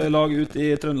lag ut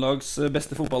i Trøndelags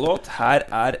beste fotballåt. Her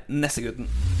Nessegutten.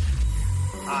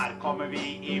 Her kommer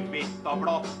vi i hvitt og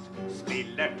blått,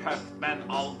 spiller tøft, men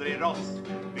aldri rått.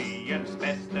 Byens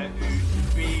beste uten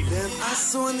tvil. Det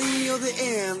så en I, og det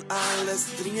en alles.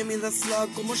 Ringer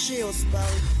middagslag, kom og se oss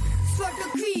spill. Svart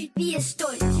og hvit, vi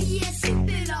stolt, vi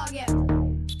superlaget.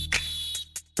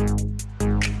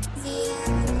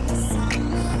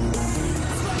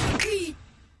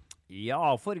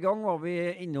 Ja, forrige gang var vi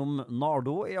innom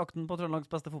Nardo i jakten på Trøndelags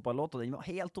beste fotballåt, og den var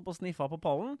helt oppe og sniffa på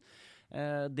pallen.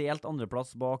 Delt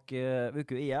andreplass bak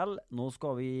VQ IL. Nå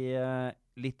skal vi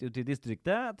litt ut i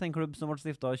distriktet til en klubb som ble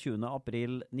stiftet 20.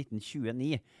 april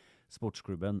 1929.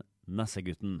 Sportsklubben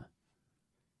Nessegutten.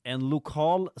 En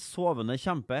lokal sovende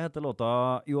kjempe heter låta,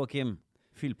 Joakim.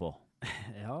 Fyll på.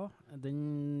 Ja,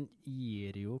 den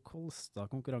gir jo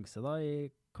Kolstad konkurranse da i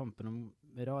kampen om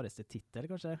rareste titel,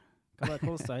 kanskje. Hva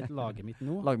Kolstad het laget mitt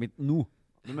nå? Laget mitt nå.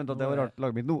 Du mente at det var rart,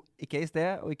 laget mitt nå. Ikke i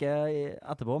sted, og ikke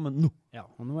etterpå, men nå. Ja,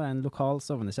 og nå en lokal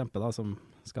sovende kjempe da, som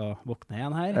skal våkne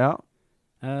igjen her. Ja.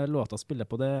 Låta spiller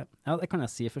på det, ja, det kan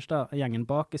jeg si først da. Gjengen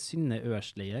bak Synne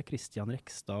Ørsleie, Kristian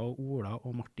Rekstad og Ola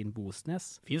og Martin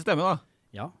Bosnes. Fin stemme da.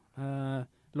 Ja,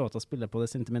 Låta spiller på det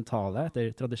sentimentale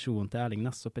etter tradisjonen til Erling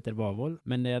Næss og Petter Wavold,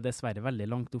 men det er dessverre veldig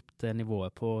langt opp til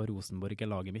nivået på Rosenborg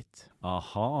laget mitt.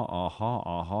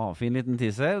 Aha. Fin liten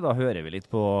teaser. Da hører vi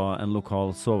litt på en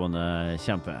lokal sovende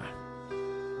kjempe.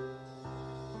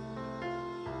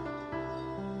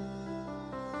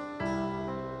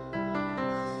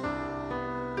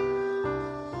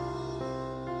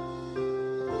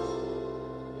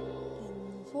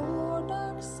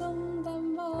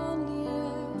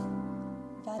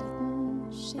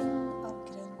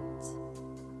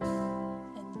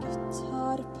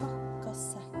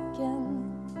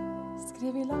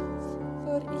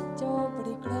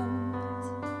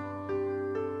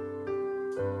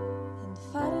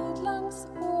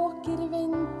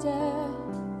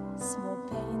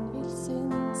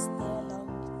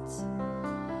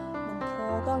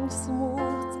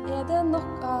 Pågangsmot det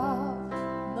nok av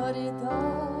når I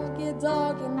dag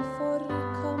dagen for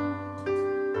kamp.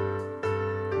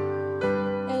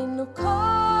 En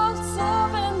lokalt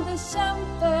sovende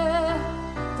kjempe,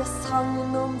 det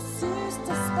sangen om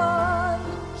suste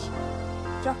spark.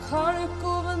 Fra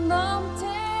Kalkovenam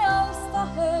til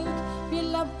Alstahaug vil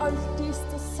de alltid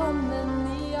stå sammen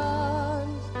I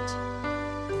alt.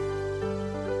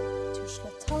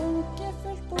 Tusle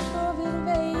tankefullt bortover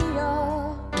veia,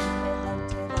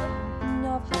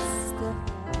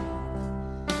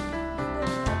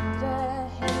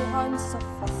 han så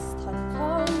fast han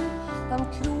kan, de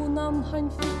kronene han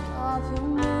fikk av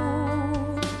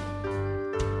humor.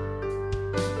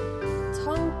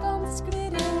 Tankene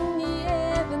sklir inn I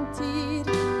eventyr,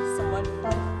 som han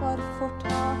farfar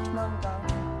fortalt mange gang.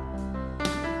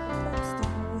 De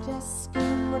store,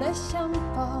 skumle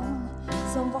kjempene,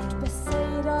 som ble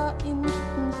beseiret I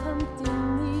 1959.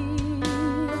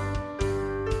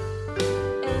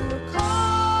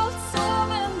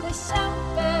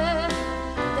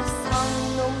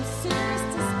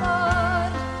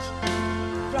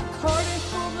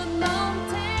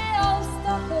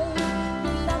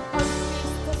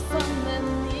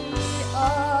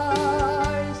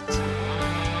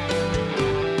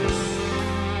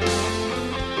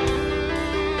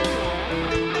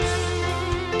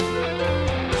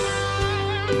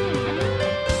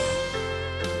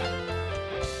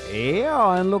 Ja,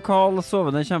 en lokal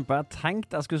sovende kjempe. Jeg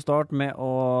tenkte jeg skulle starte med å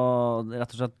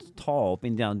rett og slett ta opp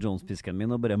Indiana Jones-pisken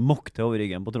min og bare mokte over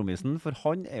ryggen på trommisen, for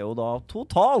han jo da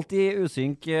totalt I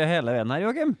usynk hele veien her,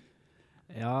 Joachim.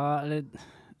 Ja, eller...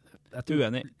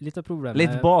 Uenig. Litt av problemet...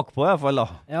 Litt bakpå I hvert fall da.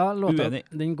 Ja, låta, Uenig.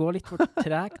 Den går litt for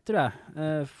tregt, tror jeg.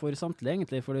 For samtlige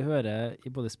egentlig, for du hører I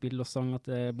både spill og sang at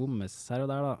det bommes her og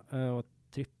der da, og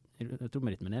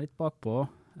trommerytmen litt bakpå.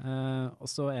 Og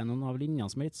så noen av linjene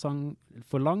som litt sang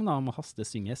for lang da, må haste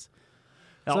synges.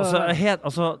 Ja,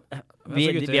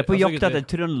 vi på jakt etter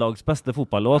Trøndelags beste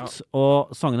fotballåt,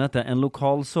 og sangen heter En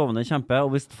lokal sovende kjempe, og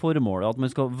hvis formålet at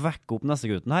man skal vekke opp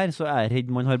Nessegutten her, så jeg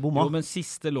redd man har bomma. Jo, men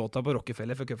siste låta på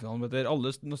Rockefeller for cupfinalen, alle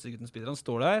Nessegutten-spillerne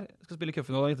står der, skal spille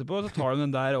cupfinalen etterpå, så tar de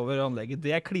den der over anlegget.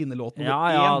 Det klinelåten.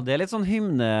 Ja, det litt sånn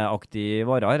hymneaktig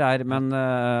varer her, men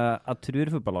jeg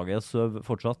tror fotballaget søv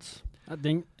fortsatt.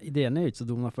 Ideen jo ikke så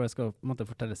dum, for det skal på en måte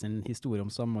fortelle sin historie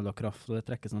om samhold og kraft, og det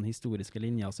trekker sånne historiske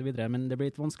linjer og så videre, men det blir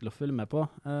litt vanskelig å følge med på.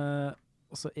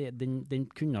 Og så den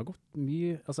kunne ha gått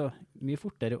mye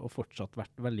fortere og fortsatt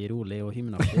vært veldig rolig og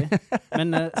hymneaktig.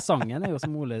 Men sangen jo,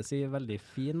 som Ole sier, veldig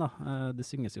fin da. Det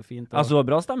synges jo fint. Altså,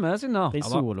 bra stemme, synes jeg. Den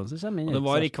soloen som kommer inn. Og det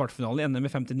var I kvartfinalen I NM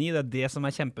I 59, det som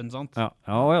kjempen, sant? Ja,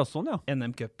 sånn, ja.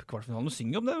 NM Cup kvartfinalen,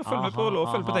 følg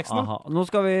med på teksten. Nå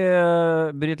skal vi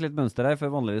bryte litt mønster her, for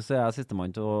vanligvis jeg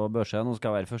sistemann til å børse. Nå skal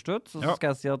jeg være først ut, så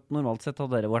skal jeg si at normalt sett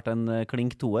hadde det vært en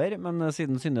klink toer, men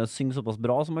siden Synnes synger såpass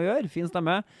bra som hun gjør, fin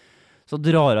stemme, så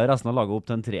drar jeg resten av laget opp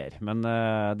til en treer, men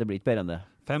det blir ikke bedre enn det.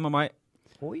 5 av meg.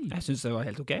 Oi. Jeg synes det var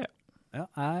helt ok. Ja,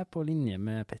 jeg på linje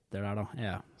med Petter der da,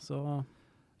 så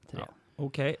 3. Ja,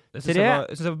 ok, det synes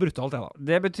jeg var brutalt da.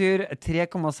 Det betyr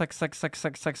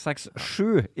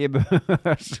 3,666667 I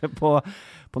børs på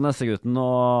Nessegutten,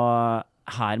 og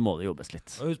her må det jobbes litt.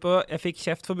 Og husk på, jeg fikk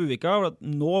kjeft for Buvika, for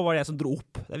nå var det jeg som dro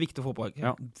opp. Det viktig å få på.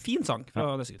 Fin sang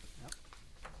fra Nessegutten.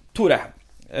 Tore.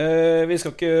 Vi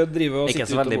skal ikke drive og ikke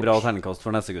så veldig bra terningkast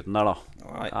for Nessegutten der da.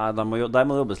 Nei, der må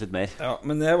det jobbes litt mer. Ja,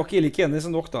 men jeg var ikke like enig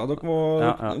som dere da. Dere må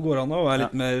gå an og være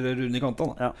litt mer rund I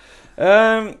kantene da.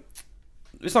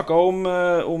 Vi snakket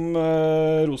om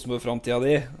Rosenborg-framtiden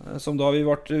di, som da vi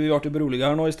ble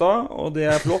beroliget her nå I sted, og det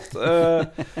flott.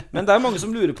 Men det mange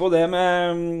som lurer på det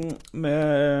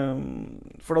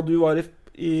for da du var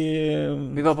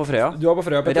Vi var på Frøya. Du var på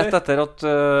Frøya, Petter. Rett etter at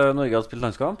Norge hadde spilt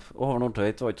landskamp, og Håvard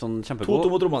Nordtveit var ikke sånn kjempegod.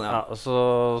 2-2 mot Romania. Ja, og så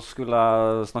skulle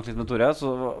jeg snakke litt med Tore, så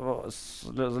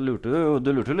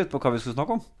lurte du litt på hva vi skulle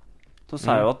snakke om. Så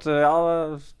sa jeg jo at ja,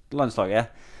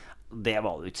 landslaget det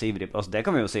var du ikke så ivrig på. Altså, det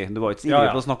kan vi jo si. Du var ikke så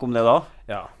ivrig på å snakke om det da.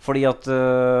 Fordi at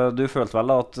du følte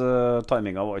vel at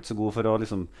timingen var ikke så god for å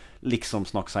liksom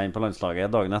snakke seg inn på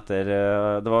landslaget dagen etter.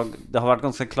 Det har vært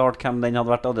ganske klart hvem den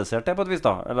hadde vært adressert til på et vis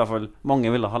da. Eller i hvert fall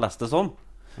mange ville ha lest det sånn.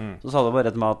 Så sa du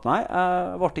bare til meg at nei,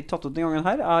 jeg ble ikke tatt ut den gangen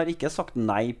her. Jeg har ikke sagt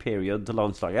nei period til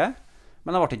landslaget,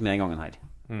 men jeg ble ikke med den gangen her.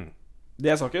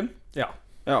 Det saken? Ja.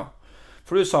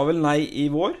 For du sa vel nei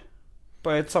i vår? På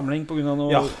et samling på grunn av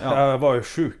noe... Ja, jeg var jo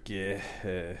syk i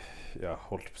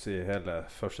holdt på å si hele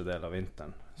første del av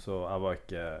vinteren. Så jeg var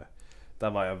ikke der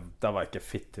var jeg ikke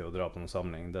fit til å dra på noen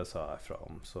samling. Det sa jeg fra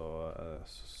om.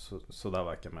 Så der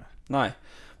var jeg ikke med. Nei,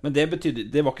 men det betydde,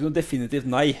 det var ikke noe definitivt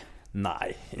nei.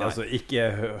 Nei, altså ikke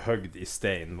høgd i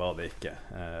stein var det ikke.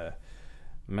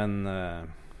 Men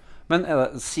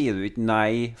sier du ikke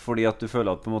nei fordi at du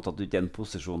føler at, på en måte, at du ikke er i en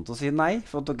posisjon til å si nei?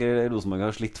 For at dere Rosenborg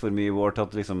har slitt for mye i vår til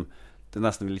at det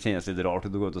nesten vil kjennes litt rart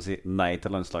at du går ut og sier nei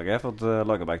til landslaget, for at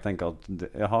Lagerbäck tenker at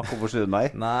jaha, hvorfor sier du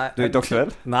nei? Du er ikke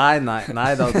aktuell? Nei da,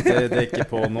 det er ikke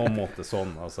på noen måte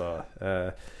sånn. Altså,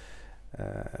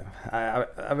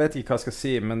 jeg vet ikke hva jeg skal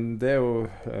si, men det er jo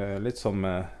litt sånn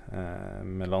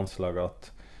med landslaget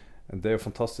at det er jo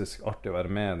fantastisk artig å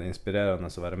være med, det er inspirerende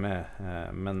å være med,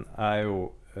 men jeg er jo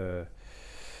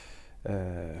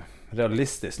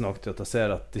realistisk nok til at jeg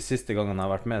ser at de siste gangene jeg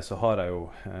har vært med, så har jeg jo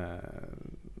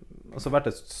vært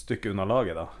et stykke unna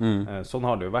laget da. Sånn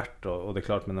har det jo vært, og det er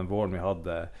klart med den våren vi har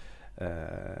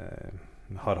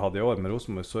hatt i år med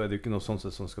Rosenborg, så er det jo ikke noe sånt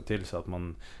som skal til så at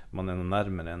man er noe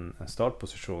nærmere en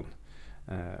startposisjon.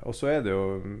 Og så er det jo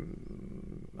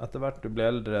etter hvert du blir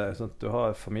eldre, sånn at du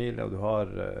har familie og du har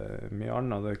mye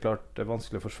annet, det er klart det er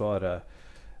vanskelig å forsvare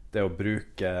det å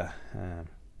bruke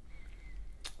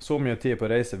så mye tid på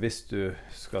å reise hvis du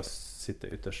skal sitte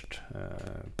ytterst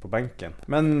på benken.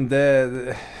 Men det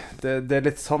er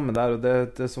litt samme der, og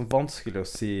det er så vanskelig å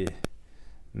si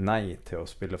nei til å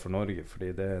spille for Norge, fordi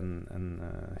det er en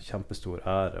kjempestor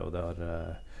ære, og det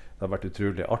har vært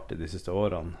utrolig artig de siste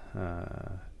årene.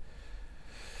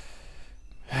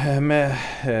 Med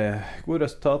gode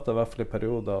resultater, i hvert fall i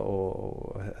perioder,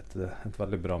 og et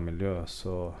veldig bra miljø,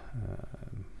 så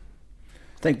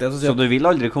Så du vil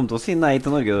aldri komme til å si nei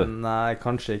til Norge, du? Nei,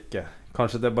 kanskje ikke.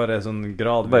 Kanskje det bare er sånn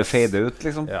gradvis. Bare fade ut,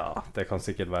 liksom? Ja, det kan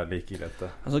sikkert være like greit det.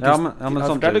 Han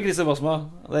fortalte Christer Wassma.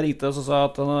 Jeg ringte og sa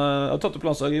at han hadde tatt opp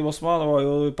landslaget i Wassma. Det var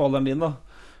jo på alderen din da.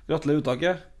 Gratulerer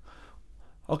uttaket.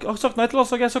 Han har sagt nei til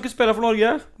landslaget. Jeg skal ikke spille for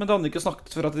Norge. Men det hadde han ikke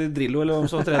snakket før at de Drillo eller hvem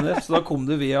som var trener. Så da kom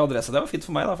du via adresse. Det var fint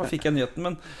for meg da, for jeg fikk nyheten.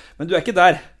 Men du er ikke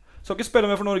der. Skal ikke spille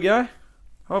med for Norge her.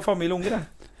 Har familie og unger her.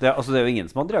 Det er jo ingen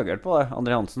som har reagert på det.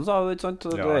 André Hansen sa jo ikke sant.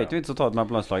 Det er ikke vits å ta ut meg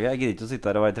på landslaget. Jeg gidder ikke å sitte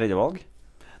der og være tredje valg.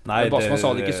 Nei, Bassman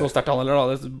sa det ikke så sterkt han heller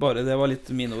da. Det var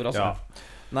litt mine ord altså.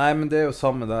 Nei, men det er jo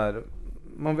samme der.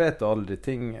 Man vet aldri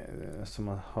ting som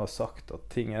jeg har sagt, at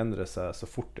ting endrer seg så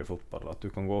fort i fotball, at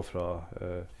du kan gå fra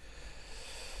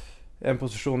en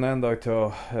posisjon en dag til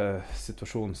å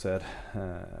situasjonen ser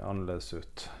annerledes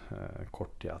ut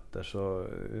kort tid etter, så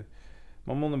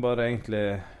man må bare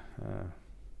egentlig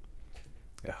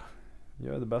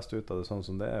gjøre det beste ut av det sånn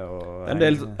som det er. Det er en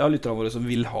del av lytterne våre som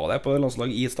vil ha deg på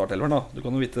landslaget i startelveren da. Du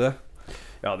kan jo vite det.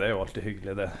 Ja, det er jo alltid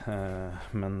hyggelig det.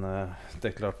 Men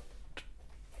det er klart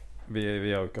vi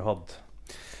har jo ikke hatt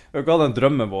en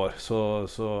drømme vår, så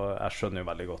jeg skjønner jo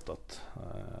veldig godt at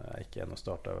jeg ikke er noe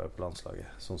startelver på landslaget,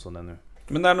 sånn som det er nå.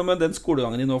 Men det er noe med den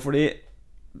skolegangen din nå, fordi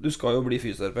du skal jo bli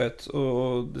fysioterapeut,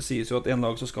 og det sies jo at en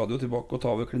dag så skal du jo tilbake og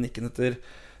ta over klinikken etter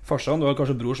farsan. Du har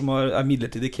kanskje bror som er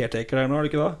midlertidig caretaker der nå, er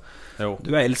det ikke da? Jo. Du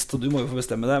er eldst, og du må jo få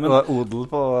bestemme det. Du har odel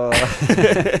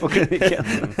på klinikken.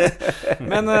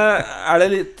 Men er det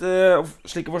litt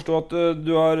slik å forstå at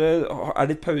du er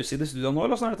litt pause i det studiet nå,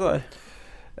 eller sånn er dette der?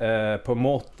 På en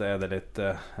måte er det litt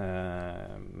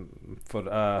for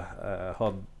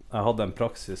jeg hadde en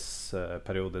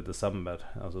praksisperiode i desember,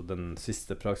 altså den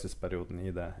siste praksisperioden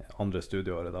i det andre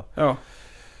studieåret da,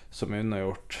 som er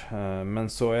unnagjort. Men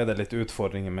så er det litt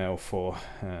utfordringer med å få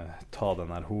ta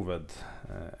den her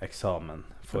hovedeksamen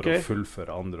for å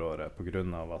fullføre andre året, på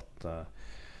grunn av at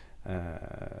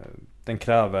den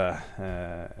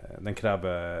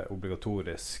krever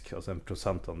obligatorisk, altså en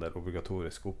prosentandel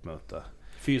obligatorisk oppmøte.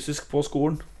 Fysisk på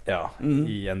skolen? Ja,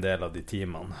 i en del av de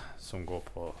timene som går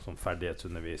på som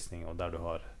ferdighetsundervisning, og der du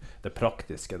har det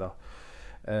praktiske da.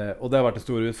 Og det har vært en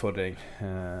stor utfordring,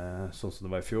 sånn som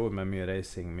det var i fjor, med mye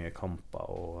reising, mye kamper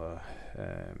og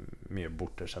mye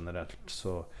borte generelt.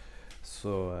 Så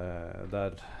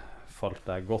der falt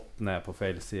jeg godt ned på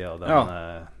feil side av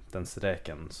den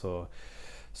streken. Så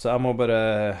jeg må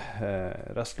bare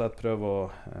rett og slett prøve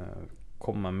å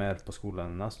komme mer på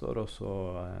skolen neste år,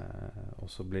 og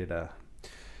så blir det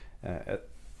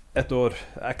et år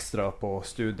ekstra på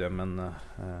studiet, men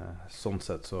sånn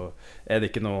sett så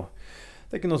det ikke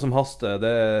noe som haster.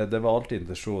 Det var alltid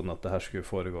intensjonen at det her skulle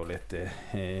foregå litt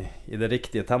i det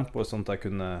riktige tempoet, sånn at jeg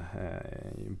kunne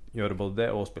gjøre både det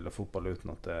og spille fotball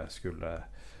uten at det skulle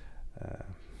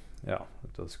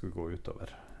gå utover.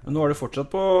 Men nå er du fortsatt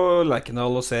på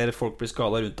Lerkendal og ser folk bli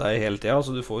skadet rundt deg hele tiden, så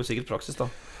du får jo sikkert praksis da.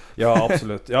 Ja,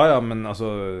 absolutt. Ja, men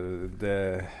altså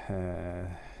det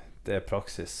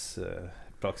praksis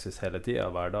hele tiden,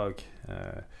 hver dag,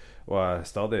 og jeg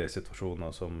stadig i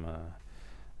situasjoner som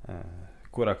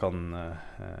hvor jeg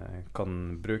kan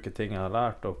bruke ting jeg har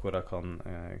lært, og hvor jeg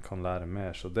kan lære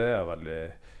mer, så det jeg veldig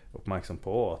oppmerksom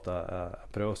på, at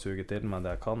jeg prøver å suge til meg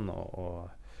det jeg kan,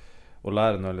 og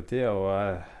lære noe hele tiden, og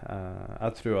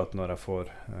jeg tror at når jeg får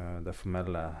det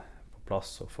formelle på plass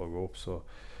og får gå opp,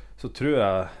 så tror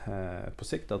jeg på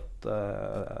sikt at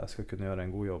jeg skal kunne gjøre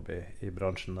en god jobb i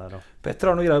bransjen der.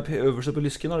 Petter har noe greier på øverste på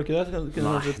lysken, har du ikke det?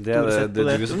 Nei, det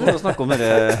er du som må snakke om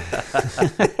det.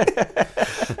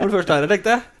 Når du først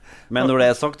tenkte jeg. Men når det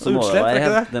sagt, så må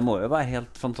det må jo være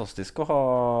helt fantastisk å ha.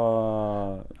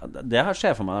 Det her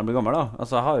skjer for meg når jeg blir gammel da.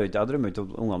 Altså, jeg drømmer ikke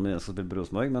om ungene mine skal spille på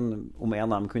Rosenborg, men om en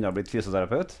av dem kunne ha blitt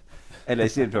fysioterapeut eller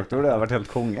kiropraktor, det har vært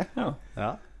helt konge.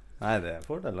 Ja. Nei, det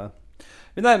fordeler.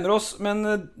 Vi nærmer oss, men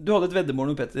du hadde et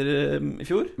veddemål med Petter i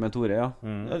fjor. Med Tore, ja.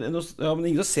 Ja, men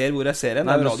ingen som ser hvor jeg ser en.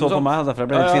 Nei, du så på meg,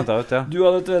 derfor ble jeg litt fint ut, ja. Du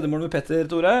hadde et veddemål med Petter,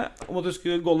 Tore, om at du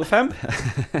skulle golle 5.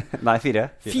 Nei, 4.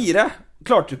 4?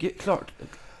 Klarte du ikke?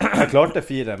 Jeg klarte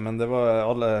 4, men det var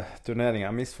alle turneringer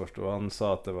jeg misforstod. Han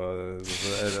sa at det var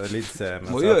elitserien,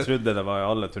 men jeg trodde det var i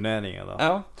alle turneringer da.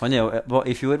 Ja.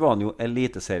 I fjor var han jo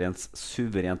eliteseriens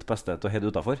suverent beste til å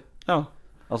heade utenfor. Ja.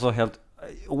 Altså helt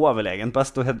overlegen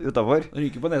best å heade utenfor.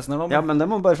 Ryker på nesen her nå. Ja, men det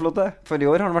må man bare få lov til. For i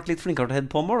år har han vært litt flinkere til å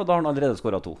heade på mål, og da har han allerede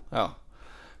skåret 2. Ja.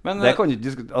 Men det kan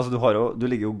altså, du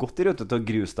ligger jo godt i rute til å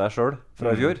gruse deg selv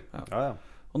fra i fjor. Ja.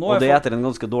 Og det etter en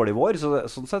ganske dårlig vår, så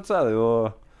sånn sett så det jo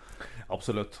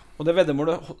absolutt. Og det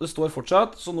veddemålet det står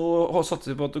fortsatt, så nå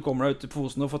satser vi på at du kommer deg ut i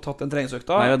posen og får tatt den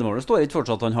treningsøkta. Nei, veddemålet står ikke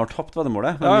fortsatt, han har tapt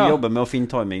veddemålet, men vi jobber med å finne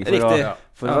timing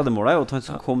for veddemålet, og han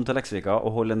som kom til Leksvika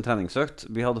og holde en treningsøkt.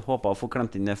 Vi hadde håpet å få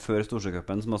klemt inn det før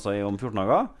Storsjøcupen, som også om 14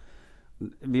 dager.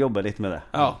 Vi jobber litt med det.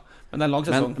 Ja, men det en lang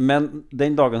sesong. Men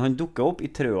den dagen han dukker opp i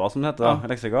Trøa, som det heter,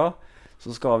 Leksvika, så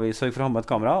skal vi sørge for å ha med et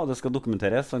kamera, og det skal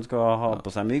dokumenteres. Han skal ha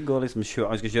på seg mygg, og liksom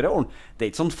han skal kjøre ordentlig. Det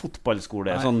ikke sånn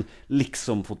fotballskole, sånn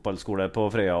liksom-fotballskole på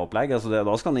Frøya-opplegg. Altså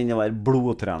da skal han inn og være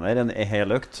blodtrener en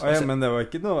hel økt. Ja, men det var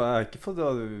ikke noe. Jeg har ikke fått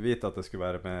vite at det skulle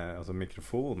være med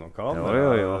mikrofon og kamera.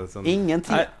 Jo. Sånn.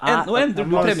 Ingenting. Nå endrer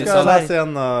du premissene. Skal lese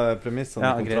igjen premissene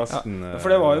i kontrakten.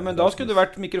 For det var jo, men da skulle det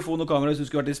vært mikrofon og kamera hvis du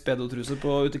skulle vært i spedotruse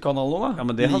ute i kanalen nå, da. Ja,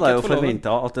 men det hadde jeg jo forventet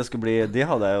at det skulle bli. Det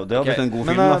hadde blitt en god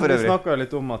film for øvrig. Men vi snakket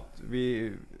litt om at vi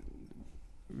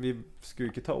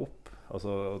skulle ikke ta opp,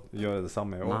 altså gjøre det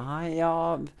samme i år. Nei,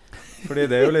 ja. Fordi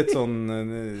det jo litt sånn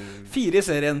 4 i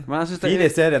serien. 4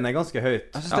 i serien ganske høyt.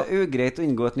 Jeg synes det ugreit å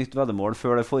inngå et nytt veddemål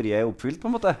før det forrige oppfylt,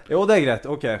 på en måte. Jo, det greit,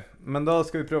 ok. Men da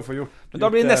skal vi prøve å få gjort. Men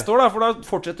da blir det neste år da, for da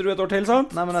fortsetter du et år til,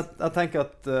 sant? Nei, men jeg tenker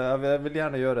at jeg vil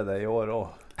gjerne gjøre det i år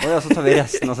også. Og ja, så tar vi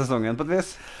resten av sesongen på et vis.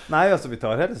 Nei, altså vi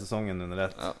tar hele sesongen under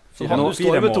ett. Så du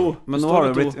står med 2. Men nå har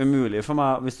det blitt umulig for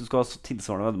meg, hvis du skal ha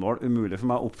tilsvarende veddemål, umulig for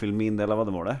meg å oppfylle min del av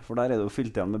veddemålet. For der det jo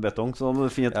fylt igjen med betong, så da må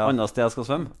du finne et annet sted jeg skal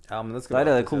svømme. Ja, men det skal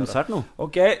der det konsert nå.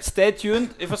 Ok, stay tuned.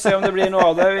 Vi får se om det blir noe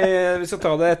av det. Vi skal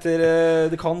ta det etter.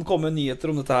 Det kan komme nyheter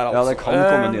om dette her, altså. Ja, det kan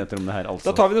komme nyheter om det her, altså.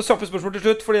 Da tar vi noen kjappe spørsmål til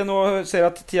slutt, fordi nå ser jeg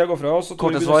at tida går fra oss.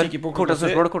 Korte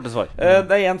svar.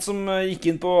 Det en som gikk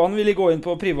inn på, han ville gå inn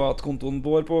på privatkontoen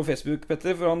vår på Facebook,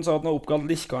 Petter, for han sa at han har oppkalt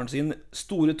liskaren sin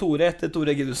Store Tore etter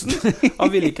Tore Eggedussen.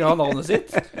 Han ville ikke ha navnet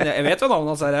sitt. Jeg vet hva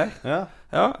navnet hans her.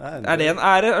 Ja. Er det en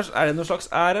ære? Er det noen slags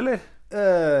ære, eller?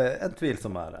 En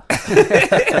tvilsom ære.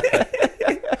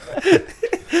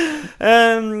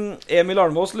 Emil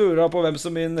Arnmås lurer på hvem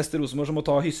som i neste Rosenborg som må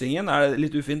ta Hyssingen. Er det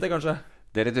litt ufint det, kanskje?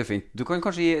 Det litt ufint. Du kan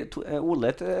kanskje gi Ole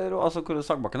et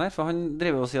Sagbakken her, for han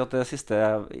driver og sier at det siste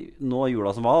nå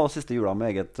jula som var, og siste jula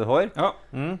med eget hår. Ja.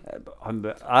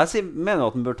 Jeg mener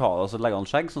at han bør ta det og så legge han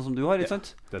skjegg, sånn som du har, ikke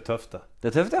sant? Det tøft det.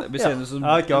 Det tøft, ja. Jeg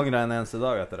har ikke angret en eneste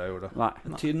dag etter jeg gjorde det. Nei.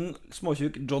 En tynn,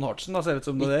 småtjukk John Hodgson, da ser det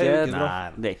ut som det det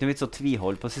er ikke noe vits å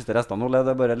tviholde på siste restene, Ole.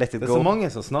 Det er bare let it go. Det er så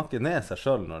mange som snakker ned seg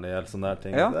selv når det gjelder sånne der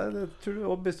ting. Jeg tror du er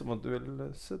overbevist om at du vil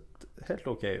se helt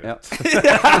ok ut. Ja.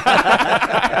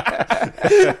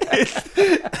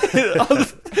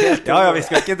 Ja, vi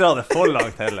skal ikke dra det for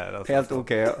langt heller. Altså. Helt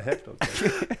ok, ja. Helt ok.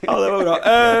 Ja, det var bra.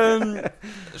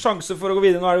 Sjanse for å gå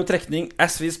videre. Nå er det jo trekning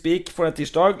as we speak for en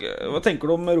tirsdag. Hva tenker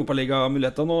du om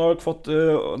Europaliga-muligheter? Nå har dere fått,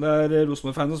 det er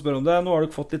Rosenborg-fan som spør om det, nå har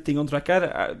dere fått litt ting on track her.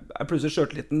 Er plutselig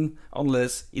skjørteliten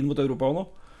annerledes inn mot Europa også nå?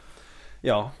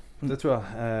 Ja, det tror jeg.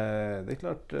 Det er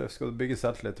klart, skal du bygge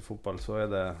selvtillit i fotball, så er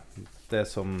det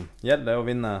som gjelder å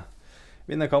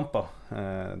vinne kamper.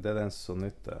 Det er den som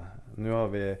nytter. Nå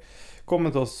har vi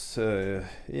kommet oss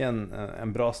i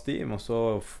en bra stim, og så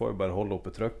får vi bare holde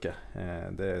oppe trøkket.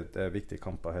 Det er viktige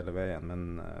kamper hele veien,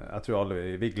 men jeg tror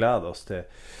alle vi gleder oss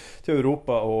til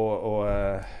Europa, og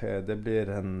det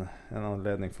blir en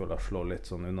anledning for å slå litt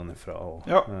sånn unnanifra.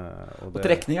 Og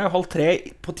trekning er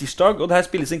 2:30 på tirsdag, og det her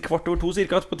spilles inn 1:15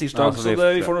 cirka på tirsdag, så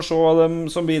vi får nå se av dem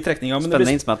som blir trekninger.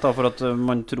 Spennende innsmett da, for at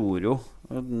man tror jo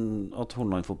at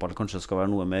Hornland-fotball kanskje skal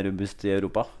være noe mer robust i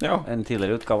Europa enn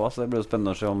tidligere utgaver, så det blir jo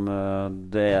spennende å se om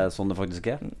det er sånn det faktisk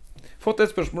er. Fått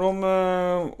et spørsmål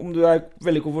om du er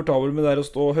veldig komfortabel med det å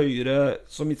stå høyere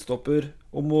som midtstopper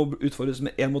og må utfordres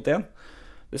med 1 mot 1.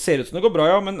 Det ser ut som det går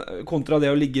bra, men kontra det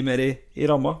å ligge mer i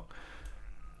ramma.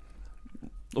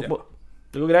 Det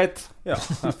går greit. Ja,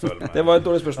 jeg føler meg. Det var et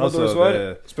dårlig spørsmål, dårlig svar.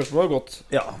 Spørsmålet var godt.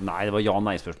 Ja. Nei, det var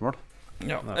ja-nei-spørsmål.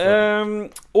 Ja.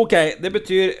 Ok, det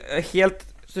betyr helt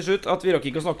til slutt at vi rakk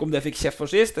ikke å snakke om det jeg fikk kjeft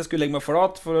for sist. Jeg skulle legge meg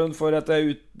flat for at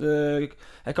jeg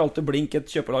kalte Blink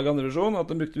et kjøpelag i andre divisjon, at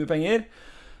de brukte mye penger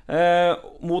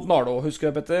mot Nardo.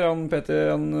 Husker jeg Petter?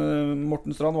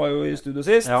 Morten Strand var jo i studio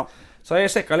sist. Så har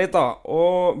jeg sjekket litt da,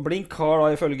 og Blink har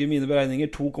da ifølge mine beregninger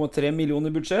 2,3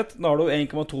 millioner budsjett, Nardo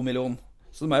 1,2 millioner.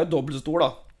 Så de er jo dobbelt så stor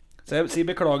da. Så jeg sier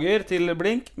beklager til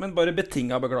Blink, men bare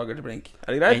betinget beklager til Blink.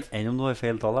 Er det greit? Enn om du har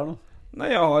feil tall her nå? Nei,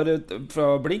 jeg har fra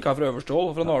Blink, har fra øverste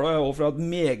hold, fra Nardo, og fra et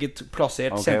meget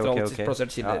plassert, sentralt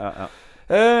plassert kilder.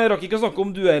 Rakk ikke å snakke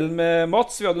om duellen med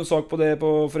Mats. Vi hadde en sak på det på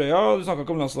Frøya. Du snakket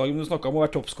ikke om landslaget, men du snakket om å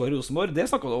være toppskårer i Rosenborg. Det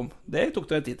snakket du om. Det tok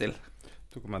du en tid til.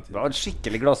 Det var en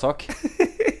skikkelig gladsak.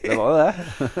 Det var jo det.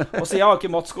 Og så jeg har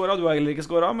ikke Mats skåret, du har heller ikke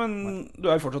skåret, men du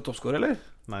er fortsatt toppskårer, eller?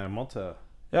 Nei, Mats er...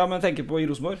 Ja, men jeg tenker på i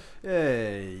Rosenborg.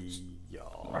 Ja.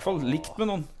 I hvert fall likt med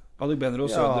noen. Adek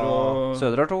Benro, Søder og...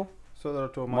 Søder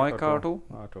har 2. Mike har 2.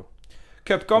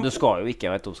 Cupkamp. Du skal jo ikke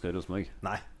være toppskårer i Rosenborg.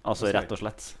 Nei. Altså rett og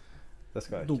slett. Det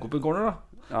skal jeg ikke. Dunk opp en corner da.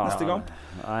 Neste kamp.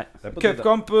 Nei.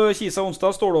 Cupkamp Kisa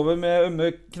onsdag. Står du over med ømme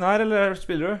knær, eller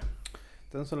spiller du?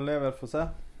 Den som lever får se.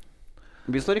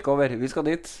 Vi står ikke over, vi skal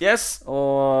dit. Yes.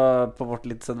 Og på vårt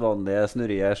litt sedvanlige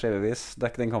snurrige skjevevis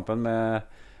dekke den kampen med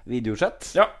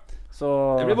videosett. Ja. Så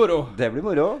det blir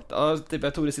moro. Da tipper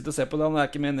jeg Tore sitter og ser på det. Han er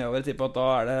ikke med nedover. Jeg tipper at da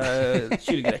er det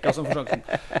kylgrekka som får sjansen.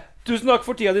 Tusen takk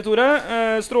for tida di, Tore.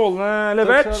 Strålende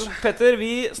levert. Petter,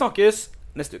 vi snakkes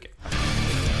neste uke.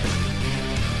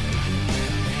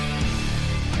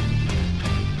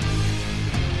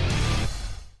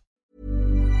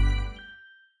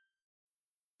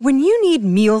 When you need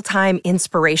mealtime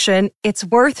inspiration, it's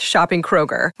worth shopping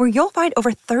Kroger, where you'll find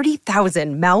over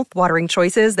 30,000 mouth-watering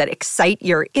choices that excite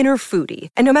your inner foodie.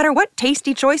 And no matter what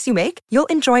tasty choice you make, you'll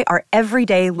enjoy our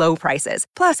everyday low prices,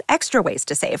 plus extra ways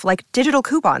to save, like digital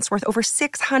coupons worth over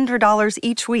 $600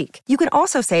 each week. You can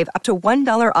also save up to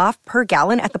 $1 off per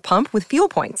gallon at the pump with fuel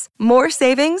points. More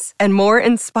savings and more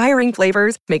inspiring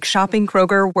flavors make shopping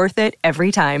Kroger worth it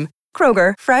every time.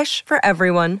 Kroger, fresh for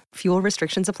everyone. Fuel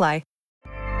restrictions apply.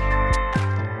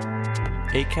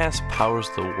 Acast powers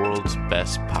the world's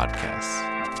best podcasts.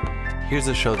 Here's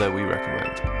a show that we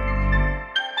recommend.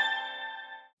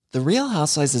 The Real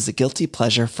Housewives is a guilty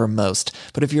pleasure for most,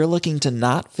 but if you're looking to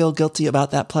not feel guilty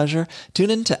about that pleasure,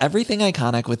 tune in to Everything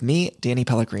Iconic with me, Danny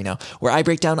Pellegrino, where I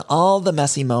break down all the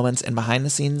messy moments and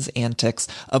behind-the-scenes antics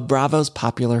of Bravo's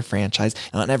popular franchise.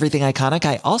 And on Everything Iconic,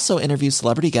 I also interview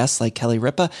celebrity guests like Kelly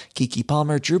Ripa, Keke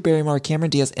Palmer, Drew Barrymore,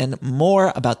 Cameron Diaz, and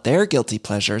more about their guilty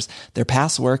pleasures, their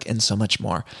past work, and so much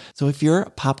more. So if you're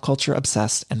pop culture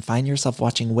obsessed and find yourself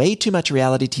watching way too much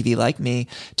reality TV like me,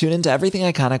 tune in to Everything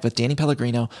Iconic with Danny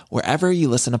Pellegrino, wherever you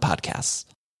listen to podcasts.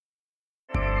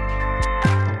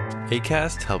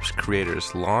 Acast helps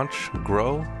creators launch,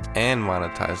 grow, and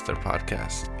monetize their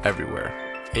podcasts everywhere.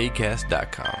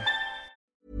 Acast.com.